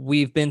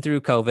 We've been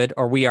through COVID,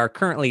 or we are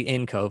currently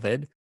in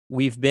COVID.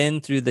 We've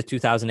been through the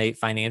 2008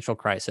 financial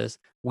crisis.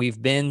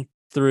 We've been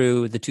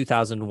through the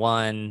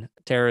 2001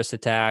 terrorist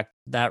attack,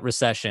 that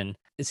recession.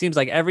 It seems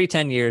like every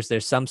 10 years,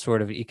 there's some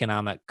sort of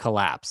economic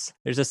collapse.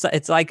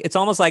 It's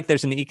almost like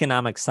there's an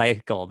economic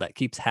cycle that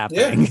keeps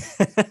happening.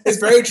 Yeah, it's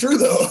very true,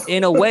 though.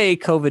 In a way,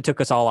 COVID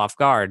took us all off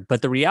guard.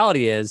 But the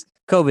reality is,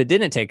 COVID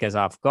didn't take us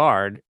off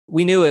guard.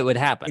 We knew it would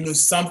happen. We knew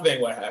something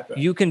would happen.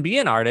 You can be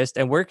an artist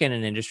and work in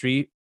an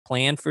industry,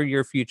 plan for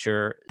your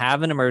future,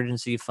 have an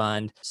emergency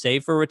fund,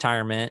 save for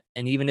retirement.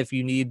 And even if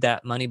you need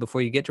that money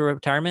before you get to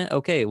retirement,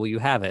 okay, well, you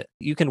have it.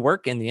 You can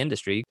work in the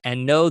industry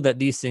and know that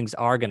these things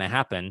are going to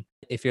happen.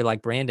 If you're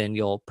like Brandon,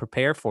 you'll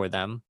prepare for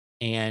them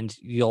and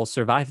you'll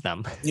survive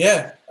them.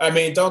 Yeah. I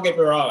mean, don't get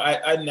me wrong.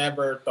 I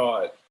never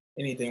thought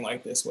anything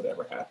like this would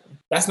ever happen.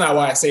 That's not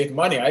why I saved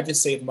money. I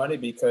just saved money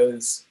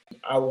because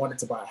I wanted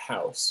to buy a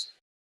house.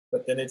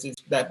 But then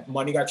that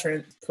money got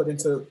put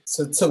into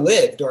to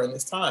live during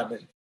this time.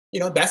 And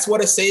that's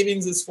what a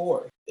savings is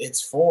for.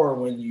 It's for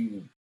when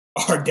you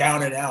are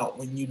down and out,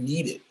 when you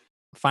need it.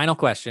 Final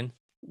question.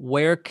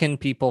 Where can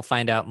people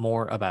find out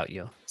more about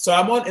you? So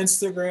I'm on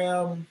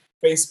Instagram,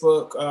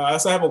 Facebook. I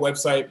also have a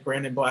website,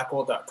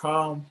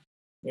 brandonblackwell.com.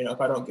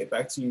 If I don't get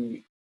back to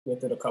you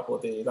within a couple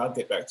of days, I'll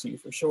get back to you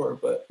for sure.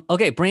 But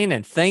okay,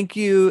 Brandon, thank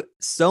you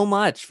so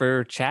much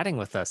for chatting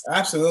with us.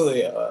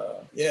 Absolutely.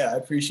 I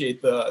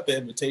appreciate the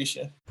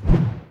invitation.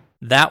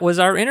 That was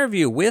our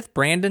interview with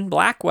Brandon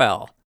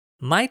Blackwell.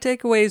 My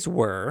takeaways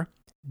were,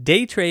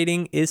 day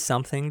trading is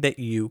something that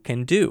you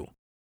can do.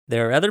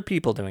 There are other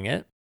people doing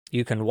it.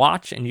 You can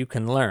watch and you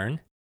can learn.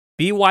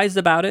 Be wise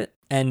about it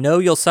and know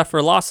you'll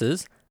suffer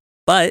losses,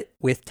 but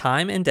with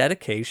time and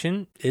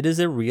dedication, it is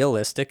a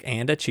realistic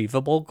and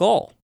achievable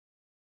goal.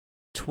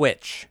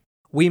 Twitch.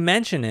 We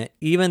mention it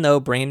even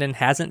though Brandon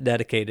hasn't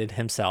dedicated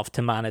himself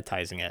to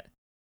monetizing it.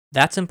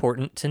 That's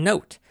important to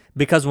note,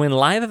 because when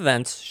live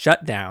events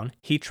shut down,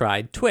 he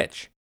tried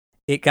Twitch.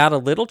 It got a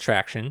little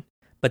traction,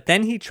 but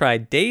then he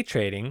tried day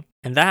trading,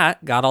 and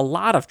that got a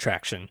lot of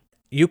traction.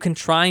 You can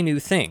try new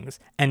things,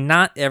 and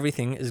not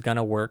everything is going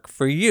to work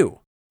for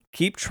you.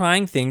 Keep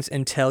trying things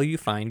until you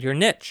find your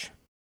niche.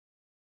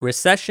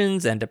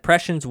 Recessions and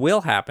depressions will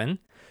happen,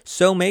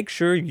 so make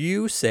sure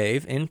you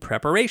save in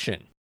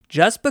preparation.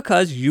 Just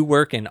because you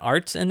work in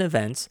arts and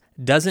events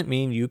doesn't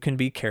mean you can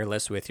be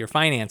careless with your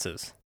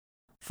finances.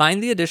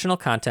 Find the additional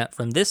content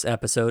from this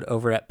episode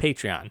over at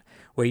Patreon,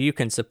 where you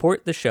can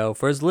support the show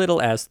for as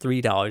little as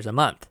 $3 a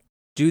month.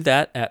 Do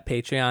that at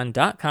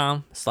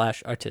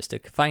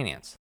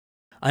patreon.com/artisticfinance.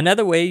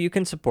 Another way you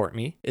can support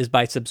me is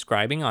by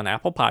subscribing on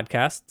Apple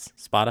Podcasts,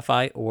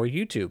 Spotify, or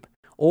YouTube,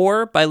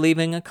 or by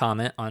leaving a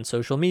comment on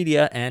social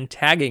media and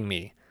tagging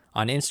me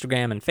on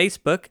Instagram and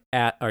Facebook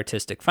at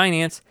Artistic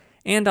Finance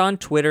and on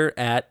Twitter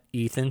at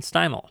Ethan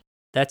Steimel.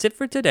 That's it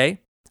for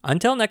today.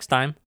 Until next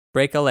time,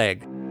 break a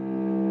leg.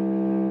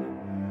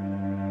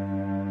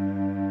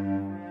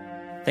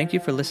 Thank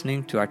you for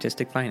listening to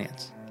Artistic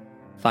Finance.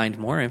 Find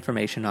more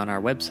information on our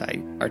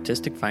website,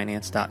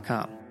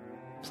 artisticfinance.com.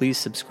 Please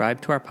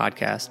subscribe to our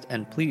podcast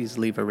and please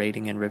leave a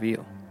rating and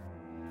review.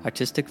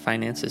 Artistic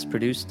Finance is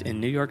produced in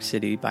New York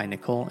City by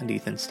Nicole and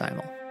Ethan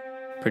Steimel.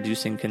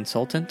 Producing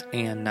consultant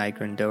Ann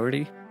Nygren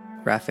Doherty.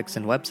 Graphics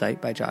and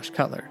website by Josh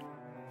Cutler.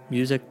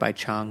 Music by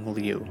Chong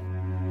Liu.